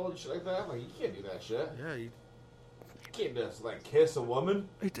scandal and shit like that, like you can't do that shit. Yeah, you can't just like kiss a woman.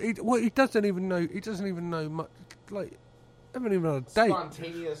 He doesn't even know. He doesn't even know much. Like, haven't even had a date.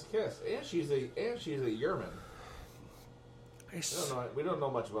 Spontaneous kiss, and she's a Yerman. We don't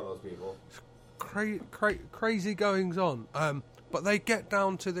know much about those people. Crazy goings on. But they get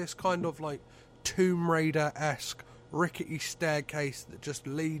down to this kind of like Tomb Raider-esque rickety staircase that just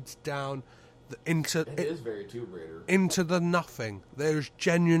leads down into... It is very Tomb Raider. Into the nothing. There's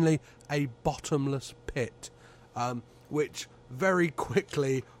genuinely a bottomless pit, which very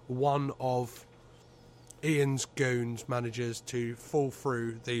quickly one of Ian's goons manages to fall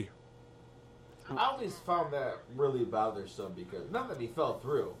through the... I always found that really bothersome because, not that he fell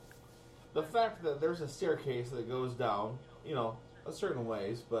through, the fact that there's a staircase that goes down, a certain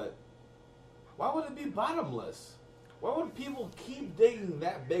ways, but why would it be bottomless? Why would people keep digging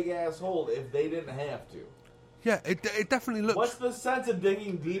that big-ass hole if they didn't have to? Yeah, it definitely looks... What's the sense of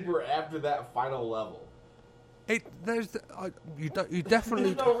digging deeper after that final level? You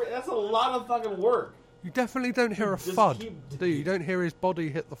definitely... That's a lot of fucking work. You definitely don't hear a thud, do you? You don't hear his body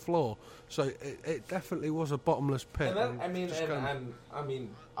hit the floor. So it definitely was a bottomless pit. And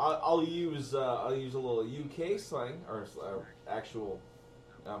I'll use a little UK slang or actual.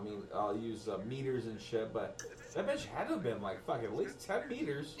 I'll use meters and shit. But that bitch had to have been like fucking at least 10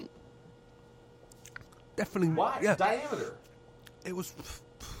 meters. Definitely. Why? Yeah. Diameter. It was.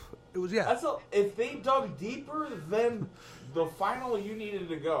 Yeah. If they dug deeper than the final you needed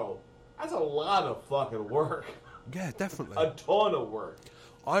to go. That's a lot of fucking work. Yeah, definitely. A ton of work.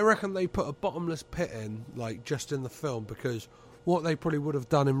 I reckon they put a bottomless pit in, like, just in the film, because what they probably would have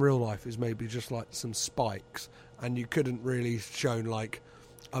done in real life is maybe just, like, some spikes, and you couldn't really show, like,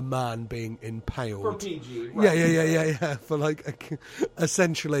 a man being impaled. For PG. Right? Yeah. For, like,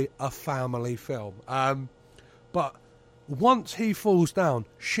 essentially a family film. But once he falls down,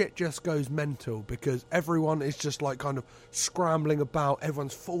 shit just goes mental because everyone is just like kind of scrambling about.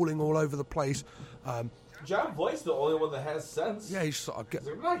 Everyone's falling all over the place. John Voight's the only one that has sense. Yeah, he's sort of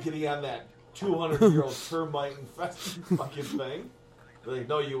They're not getting on that 200-year-old termite infested fucking thing. They're like,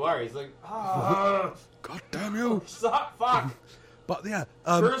 no, you are. He's like, God damn you! Stop, fuck. But yeah,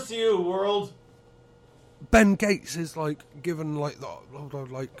 Curse you, world. Ben Gates is like given like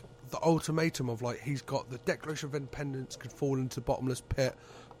the ultimatum of like he's got the Declaration of Independence could fall into the bottomless pit,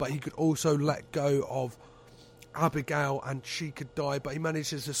 but he could also let go of Abigail and she could die, but he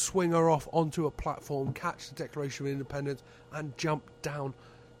manages to swing her off onto a platform, catch the Declaration of Independence and jump down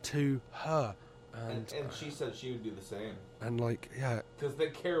to her. And she said she would do the same. And like, yeah. Because they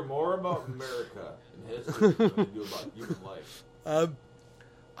care more about America and history than they do about human life.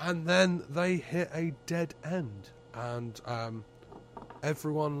 And then they hit a dead end. And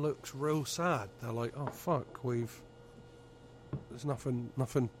everyone looks real sad. They're like, oh fuck, there's nothing.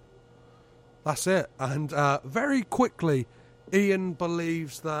 That's it. And very quickly, Ian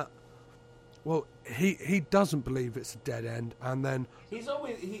believes that, well, he doesn't believe it's a dead end. And then He's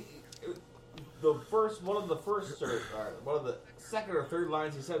always, one of the second or third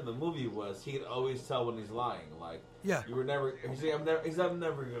lines he said in the movie was he could always tell when he's lying. Like, yeah, you were never. I'm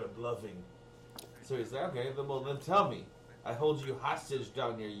never good at bluffing. So he's like, okay, then tell me. I hold you hostage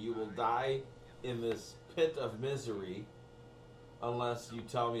down here. You will die in this pit of misery unless you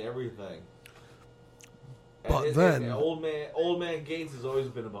tell me everything. But then old man Gates has always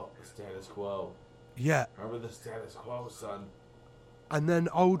been about the status quo. Yeah. Remember the status quo, son. And then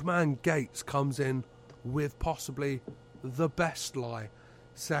Old Man Gates comes in with possibly the best lie,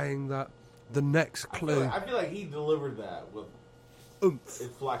 saying that the next clue... I feel like he delivered that with oomph.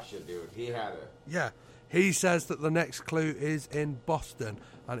 Inflection, dude. He had it. Yeah. He says that the next clue is in Boston,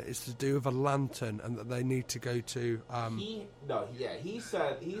 and it's to do with a lantern, and that they need to go to... He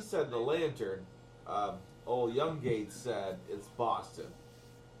said the lantern. Old Young Gates said it's Boston.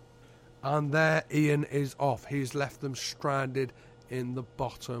 And there Ian is off. He's left them stranded in the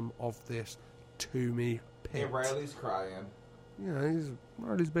bottom of this Toomey pit. And Riley's crying. Yeah, he's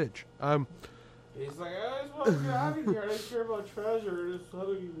Riley's bitch. He's like, I just want to get out of here. I don't care about treasure. Just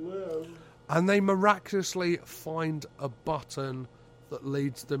letting you live. And they miraculously find a button that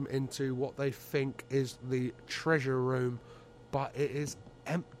leads them into what they think is the treasure room, but it is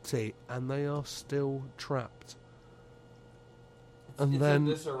empty, and they are still trapped. And it's then in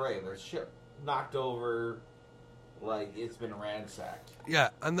disarray. Their ship knocked over, like it's been ransacked. Yeah,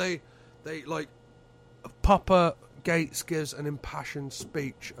 and they like Papa Gates gives an impassioned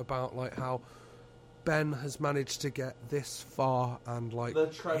speech about like how Ben has managed to get this far, and like the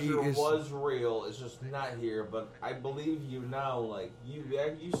treasure was real. It's just not here, but I believe you now. Like you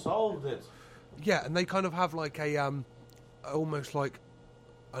solved it. Yeah, and they kind of have like a almost like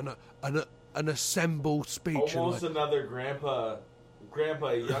an assembled speech. Almost like, another Grandpa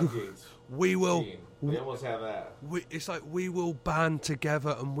Young Gates. We will. Scene. We almost have that. It's like we will band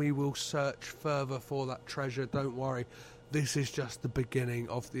together and we will search further for that treasure. Don't worry, this is just the beginning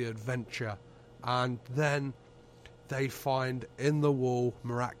of the adventure. And then they find in the wall,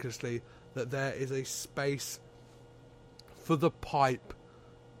 miraculously, that there is a space for the pipe,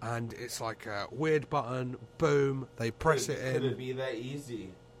 and it's like a weird button. Boom! They press it in. Could it be that easy?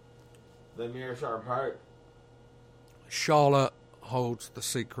 The mirror sharp pipe. Charlotte holds the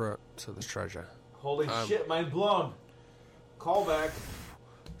secret to the treasure. Holy shit! Mind blown. Callback.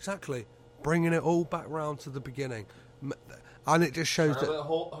 Exactly, bringing it all back round to the beginning. And it just shows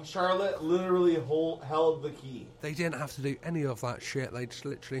Charlotte literally held the key. They didn't have to do any of that shit. They just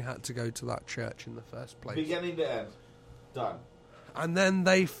literally had to go to that church in the first place. Beginning to end. Done. And then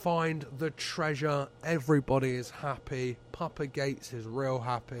they find the treasure. Everybody is happy. Papa Gates is real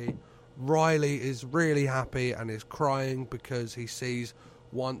happy. Riley is really happy and is crying because he sees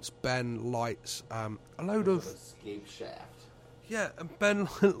once Ben lights a load of... escape shaft. Yeah, and Ben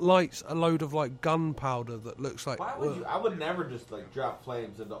lights a load of like gunpowder that looks like. Why would you? I would never just like drop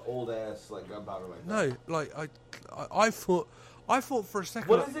flames into old ass like gunpowder like that. No, like I thought for a second.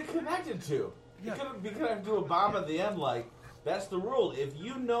 What is it connected to? Yeah. You could be connected to a bomb at the end. Like that's the rule. If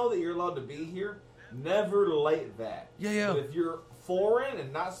you know that you're allowed to be here, never light that. Yeah. But if you're foreign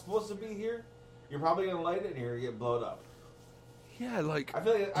and not supposed to be here, you're probably gonna light it and you're gonna get blown up. Yeah, like I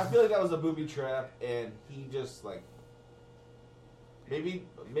feel like that was a booby trap, and he just like. Maybe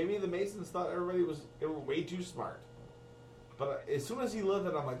the Masons thought they were way too smart. But as soon as he lived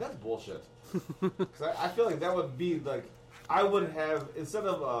it, I'm like, that's bullshit. Cause I feel like that would be like, I would have, instead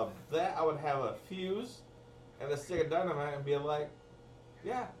of that, I would have a fuse and a stick of dynamite and be like,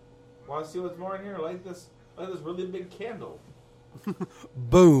 yeah, want to see what's more in here? Light this Like this really big candle.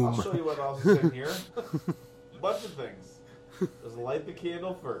 Boom. I'll show you what else is in here. Bunch of things. Just light the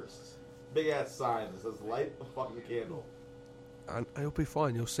candle first. Big ass sign that says light the fucking candle. And it'll be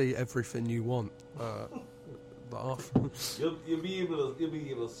fine. You'll see everything you want. You'll be able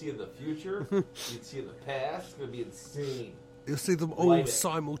to see in the future. You can see in the past. It's gonna be insane. You'll see them all Light it.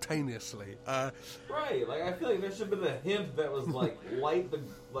 simultaneously. Right, like I feel like there should have been a hint that was like light the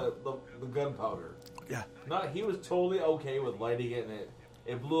gunpowder. Yeah. He was totally okay with lighting it, and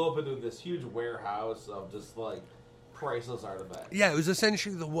it blew up into this huge warehouse of just like priceless artifacts. Yeah, it was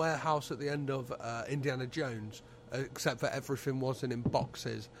essentially the warehouse at the end of Indiana Jones, except for everything wasn't in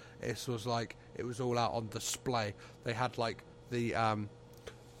boxes. It was like it was all out on display. They had like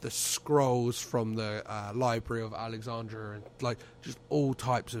the scrolls from the Library of Alexandria and like just all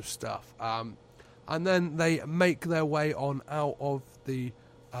types of stuff. And then they make their way on out of the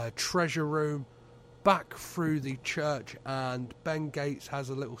treasure room, back through the church, and Ben Gates has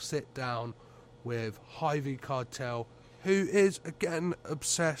a little sit down with Harvey Keitel, who is again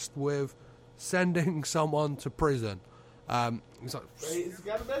obsessed with sending someone to prison. He's like, He's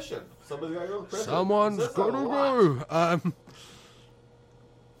got a mission. Somebody's got to go to prison. someone's got to go.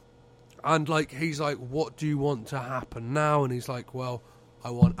 And like he's like, what do you want to happen now? And he's like, well, I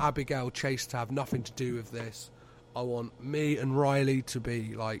want Abigail Chase to have nothing to do with this. I want me and Riley to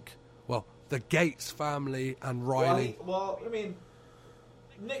be like, well, the Gates family and Riley. Well, I mean,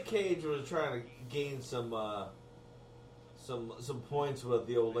 Nick Cage was trying to gain some points with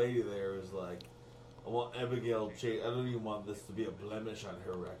the old lady there. It was like, I want Abigail Chase. I don't even want this to be a blemish on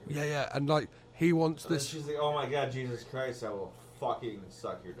her record. Yeah, and like he wants And this. she's like, oh my God, Jesus Christ, I will fucking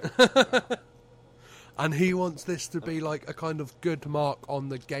suck your dick. And he wants this to be like a kind of good mark on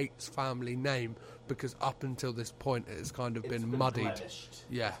the Gates family name, because up until this point it has kind of been muddied. Blemished.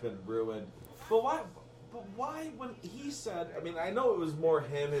 Yeah. It's been ruined. But why when he said, I mean, I know it was more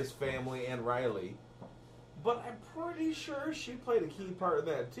him, his family, and Riley, but I'm pretty sure she played a key part in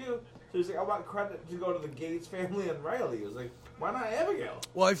that too. So he's like, I want credit to go to the Gates family and Riley. He was like, why not Abigail?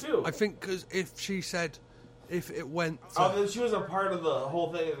 Well, I I think because if it went then she was a part of the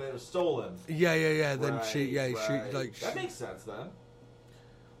whole thing and it was stolen. yeah, then Right, she right. like That makes sense then.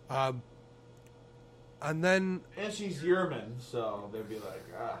 and then And she's Yerman, so they'd be like,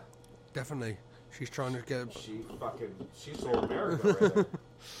 definitely she's trying to get she sold America right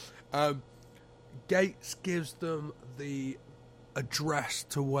there. Gates gives them the address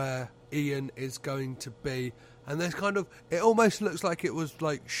to where Ian is going to be, and there's kind of, it almost looks like it was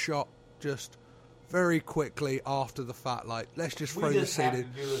like shot just very quickly after the fact, like let's just throw the scene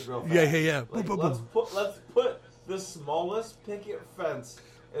in. Do this real fast. Yeah. Like, Boom, let's boom. put the smallest picket fence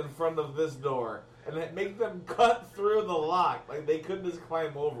in front of this door and then make them cut through the lock. Like they couldn't just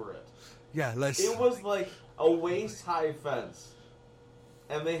climb over it. Yeah, let's. It was like a waist high fence,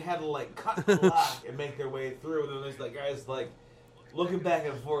 and they had to like cut the lock and make their way through. And then there's like guys like looking back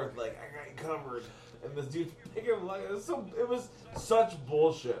and forth, like I got you covered. And this dude's picking like it was such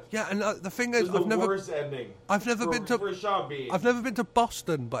bullshit. Yeah, and the thing It is, was the worst ending. I've never been to for Sean Bean. I've never been to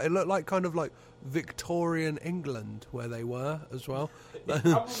Boston, but it looked like kind of like Victorian England where they were as well. It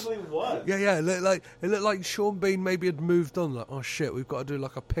probably was. Yeah, it looked like Sean Bean maybe had moved on. Like, oh shit, we've got to do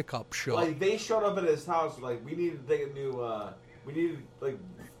like a pickup shot. Like they showed up at his house, like we need to take a new, we need to like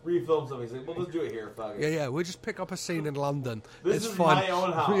refilm something. He's like, well, let's do it here, fuck it. Yeah, we'll just pick up a scene in London. This it's is fine. my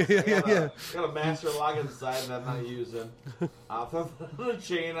own house. Yeah. Got a master lock inside that I'm not using. I'll throw the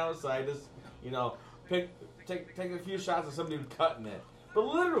chain outside. Just take a few shots of somebody cutting it. But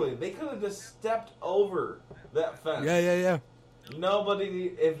literally, they could have just stepped over that fence. Yeah.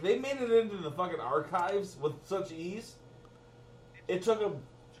 Nobody. If they made it into the fucking archives with such ease, it took them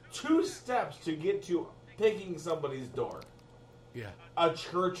 2 steps to get to picking somebody's door. Yeah. A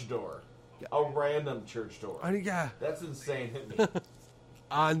church door. A random church door. Yeah. That's insane. Hit me.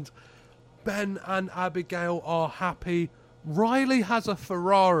 And Ben and Abigail are happy. Riley has a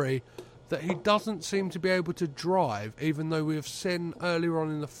Ferrari that he doesn't seem to be able to drive, even though we've seen earlier on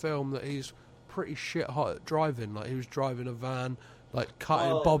in the film that he's pretty shit hot at driving. Like he was driving a van, like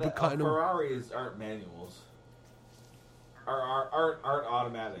cutting Ferraris aren't manuals. Aren't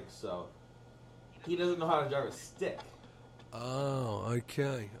automatics, so he doesn't know how to drive a stick. Oh,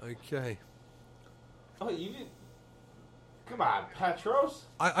 okay. Oh, you did. Come on, Petros.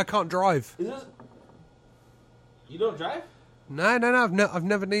 I can't drive. Is this? You don't drive? No. I've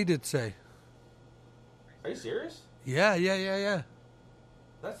never needed to. Are you serious? Yeah.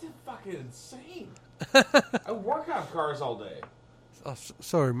 That's fucking insane. I work on cars all day. Oh,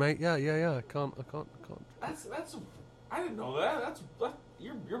 sorry, mate. Yeah. I can't. That's. I didn't know that.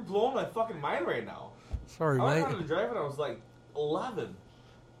 You're blowing my fucking mind right now. Sorry, I mate. learned how to drive when I was like 11.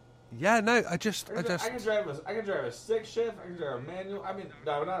 Yeah, no, I I can drive a stick shift. I can drive a manual. I mean,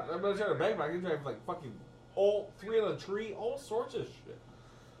 no, I'm not trying to bang, but I can drive like fucking all 3 on a tree, all sorts of shit.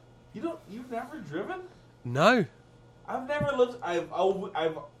 You've never driven? No. I've never lived.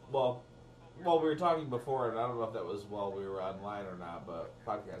 Well, we were talking before, and I don't know if that was while we were online or not, but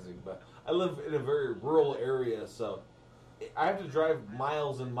podcasting. But I live in a very rural area, so I have to drive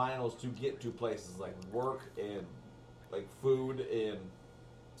miles and miles to get to places like work and like food and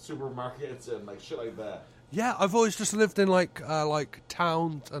supermarkets and like shit like that. Yeah, I've always just lived in like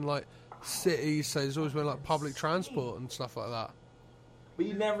towns and like cities, so there's always been like public transport and stuff like that. But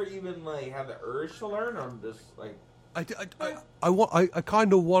you never even like had the urge to learn, or just like I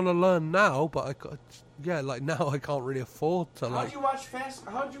kind of want to learn now, but like now I can't really afford to. How'd you watch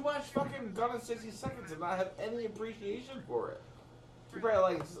fucking Gone in 60 Seconds and not have any appreciation for it? You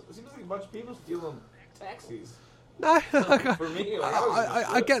probably like, it seems like a bunch of people stealing taxis. No, For me, like,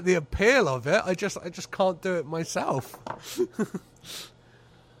 I get the appeal of it. I just can't do it myself.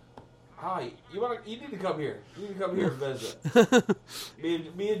 Hi, you need to come here. You need to come here and visit.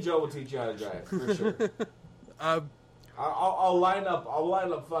 me and Joe will teach you how to drive for sure. I'll line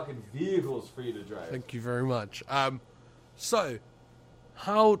up fucking vehicles for you to drive. Thank you very much. So,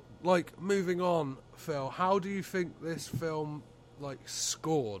 how, like, moving on, Phil, how do you think this film, like,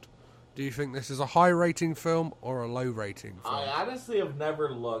 scored? Do you think this is a high rating film or a low rating film? I honestly have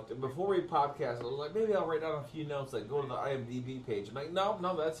never looked. And before we podcast, I was like, maybe I'll write down a few notes, like go to the IMDb page. I'm like, no,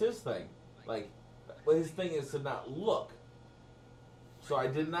 that's his thing. Like, his thing is to not look. So I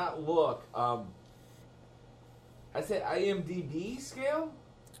did not look. I said IMDb scale?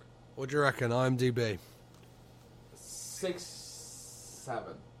 What do you reckon, IMDb?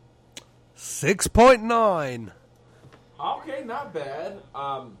 6.7. 6.9. Okay, not bad.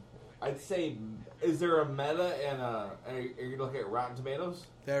 I'd say, is there a meta and are you looking at Rotten Tomatoes?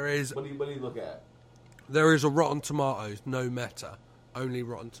 There is. What do you look at? There is a Rotten Tomatoes, no meta. Only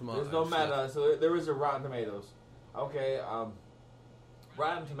Rotten Tomatoes. There's no meta, so there is a Rotten Tomatoes. Okay,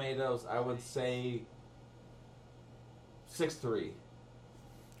 Rotten Tomatoes, I would say 6.3.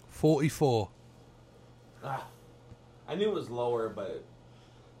 44. I knew it was lower, but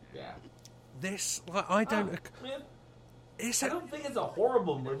yeah. This, like, I don't. Man, Is I it? don't think it's a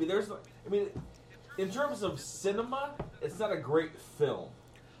horrible movie. In terms of cinema, it's not a great film.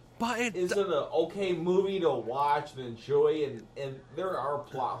 But Is it an okay movie to watch and enjoy? And there are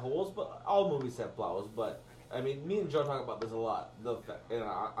plot holes, but all movies have plot holes. But I mean, me and Joe talk about this a lot on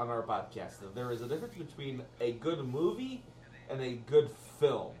our podcast. That there is a difference between a good movie and a good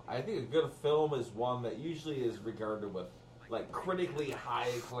film. I think a good film is one that usually is regarded with like critically high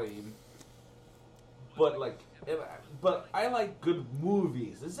acclaim. But I like good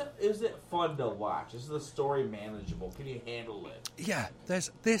movies. Is it fun to watch? Is the story manageable? Can you handle it? Yeah,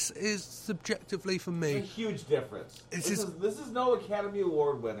 this is subjectively for me. It's a huge difference. This is no Academy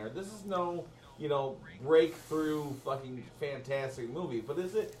Award winner. This is no, breakthrough fucking fantastic movie. But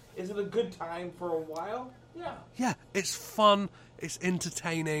is it a good time for a while? Yeah. Yeah, it's fun, it's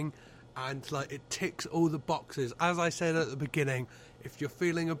entertaining, and like it ticks all the boxes. As I said at the beginning, if you're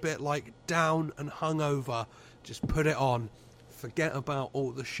feeling a bit like down and hungover, just put it on. Forget about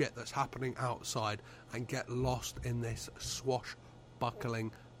all the shit that's happening outside and get lost in this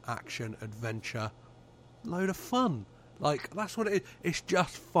swashbuckling action adventure. Load of fun. Like, that's what it is. It's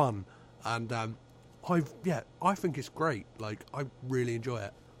just fun. And I think it's great. Like, I really enjoy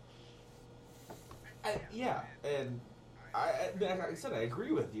it. And like I said, I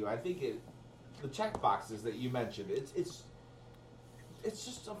agree with you. I think the check boxes that you mentioned, it's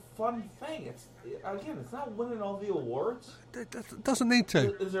just a fun thing. It's not winning all the awards. It doesn't need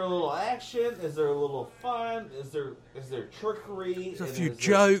to. Is there a little action? Is there a little fun? Is there trickery? There's a few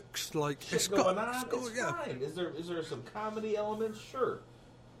jokes. Like shit going on. It's fine. Is there some comedy elements? Sure.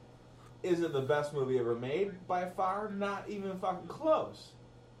 Is it the best movie ever made? By far, not even fucking close.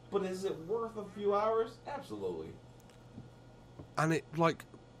 But is it worth a few hours? Absolutely. And it, like,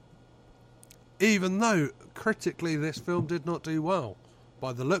 even though critically this film did not do well,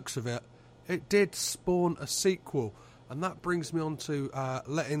 by the looks of it, it did spawn a sequel. And that brings me on to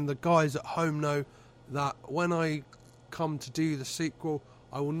letting the guys at home know that when I come to do the sequel,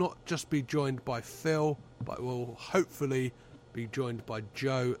 I will not just be joined by Phil, but will hopefully be joined by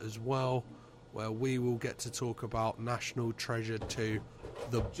Joe as well, where we will get to talk about National Treasure 2,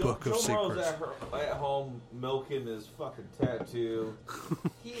 The Book of Secrets. Joe Morrow's at home milking his fucking tattoo.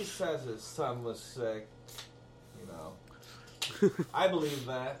 He says his son was sick. I believe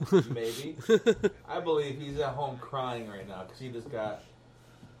that, maybe. I believe he's at home crying right now because he just got,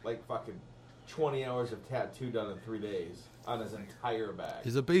 like, fucking 20 hours of tattoo done in 3 days on his entire back.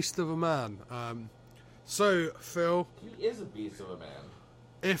 He's a beast of a man. So, Phil, He is a beast of a man.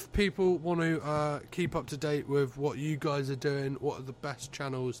 if people want to keep up to date with what you guys are doing, what are the best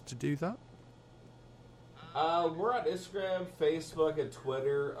channels to do that? We're on Instagram, Facebook, and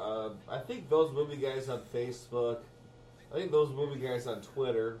Twitter. I think Those Movie Guys on Facebook. I think Those Movie Guys on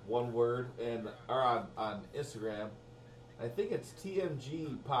Twitter, one word, and are on Instagram. I think it's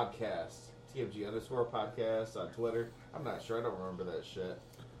TMG Podcast, TMG_podcast on Twitter. I'm not sure. I don't remember that shit.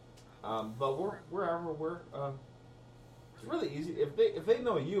 But wherever we're. It's really easy. If they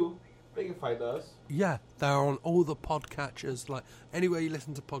know you, they can find us. Yeah, they're on all the podcatchers, like anywhere you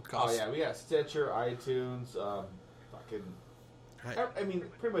listen to podcasts. Oh yeah, we got Stitcher, iTunes, fucking. Hey. I mean,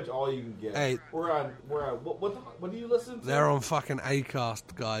 pretty much all you can get. Hey. We're on. What do you listen to? They're on fucking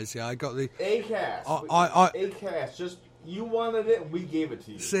Acast, guys. Yeah, I got the Acast. Acast. Just you wanted it, and we gave it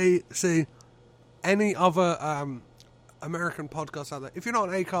to you. See, any other American podcasts out there, if you're not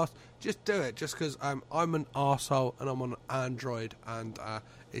on Acast, just do it. Just because I'm an arsehole and I'm on Android, and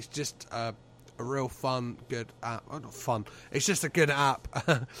it's just a real fun, good app. Oh, not fun. It's just a good app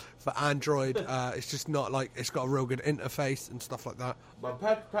for Android. It's just not like it's got a real good interface and stuff like that. But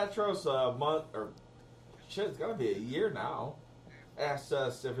Petros month or shit, it's gotta be a year now. Asked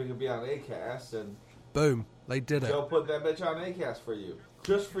us if we could be on Acast, and boom, they did it. They'll put that bitch on Acast for you,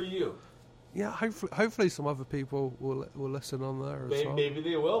 just for you. Yeah, hopefully some other people will listen on there as well. Maybe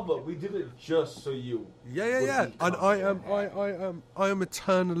they will, but we did it just so you. Yeah. And I am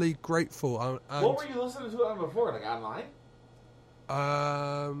eternally grateful. What were you listening to it on before? Like online?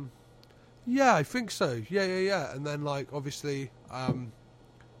 Yeah, I think so. Yeah. And then like obviously, it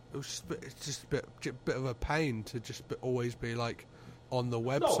was just a bit of a pain to just always be like on the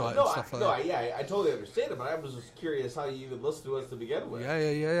website and stuff like that. Yeah, I totally understand it, but I was just curious how you even listened to us to begin with.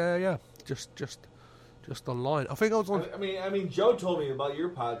 Yeah. Just online. I think I was on. I mean, Joe told me about your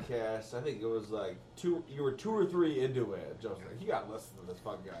podcast. I think it was like you were 2 or 3 into it. Joe's like, you got to listen to this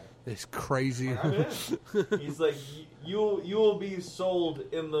fucking guy. It's crazy. Like, I'm in. He's like, you will be sold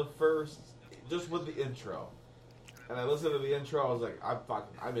in the first, just with the intro. And I listened to the intro. I was like,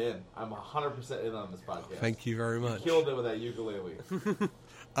 I'm in. I'm 100% in on this podcast. Thank you very much. You killed it with that ukulele.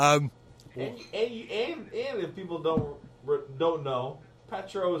 And if people don't know,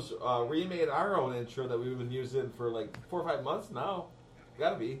 Petros remade our own intro that we've been using for like 4 or 5 months now.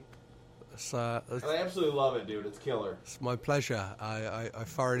 Gotta be. And I absolutely love it, dude. It's killer. It's my pleasure. I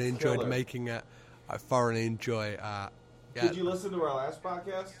thoroughly enjoyed making it. I thoroughly enjoy. Did you listen to our last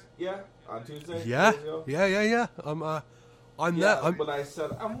podcast? Yeah, on Tuesday. Yeah. I'm there. But I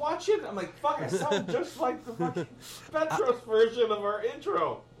said I'm watching. I'm like, fuck. I sound just like the fucking Petros version of our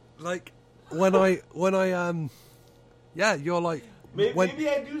intro. Like when I yeah, you're like. Maybe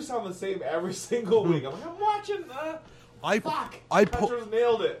I do sound the same every single week. I'm like, I'm watching. Petros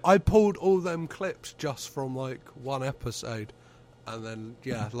nailed it. I pulled all them clips just from like one episode, and then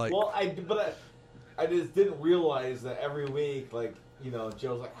like. Well, I just didn't realize that every week, like, you know,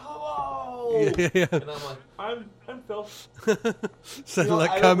 Joe's like, hello, yeah. And I'm like, I'm Phil. So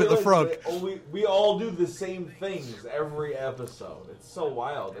like Kermit the Frog. We all do the same things every episode. It's so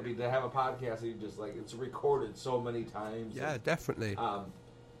wild. I mean, to have a podcast, that you just like it's recorded so many times. Yeah, definitely.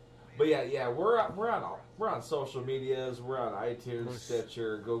 But yeah, we're on social medias. We're on iTunes,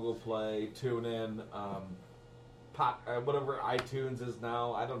 Stitcher, Google Play, TuneIn, whatever iTunes is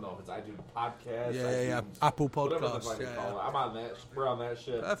now. I don't know if it's iTunes Podcast. Yeah. Apple Podcasts. I'm on that. We're on that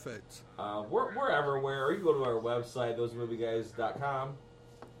shit. Perfect. We're everywhere. Or you can go to our website, thosemovieguys.com.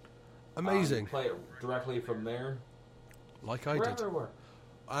 Amazing. Play it directly from there. Like I We're did. everywhere.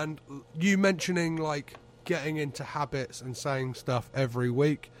 And you mentioning like getting into habits and saying stuff every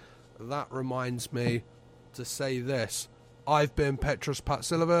week, that reminds me to say this. I've been Petros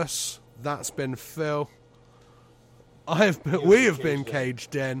Patsilivus. That's been Phil. We have been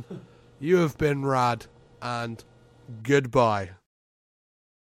Caged In. You have been Rad, and goodbye.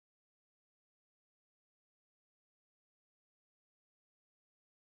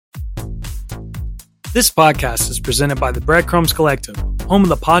 This podcast is presented by the Breadcrumbs Collective, home of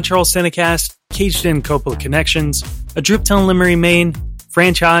the Pod Charles Cinecast, Caged In Coppola Connections, A Driptown Limerick, Maine,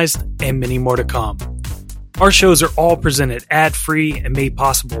 Franchised, and many more to come. Our shows are all presented ad-free and made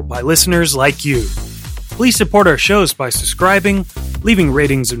possible by listeners like you. Please support our shows by subscribing, leaving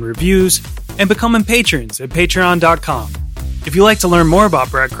ratings and reviews, and becoming patrons at patreon.com. If you'd like to learn more about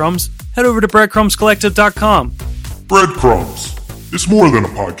Breadcrumbs, head over to breadcrumbscollective.com. Breadcrumbs. It's more than a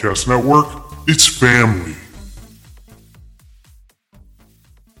podcast network. It's family.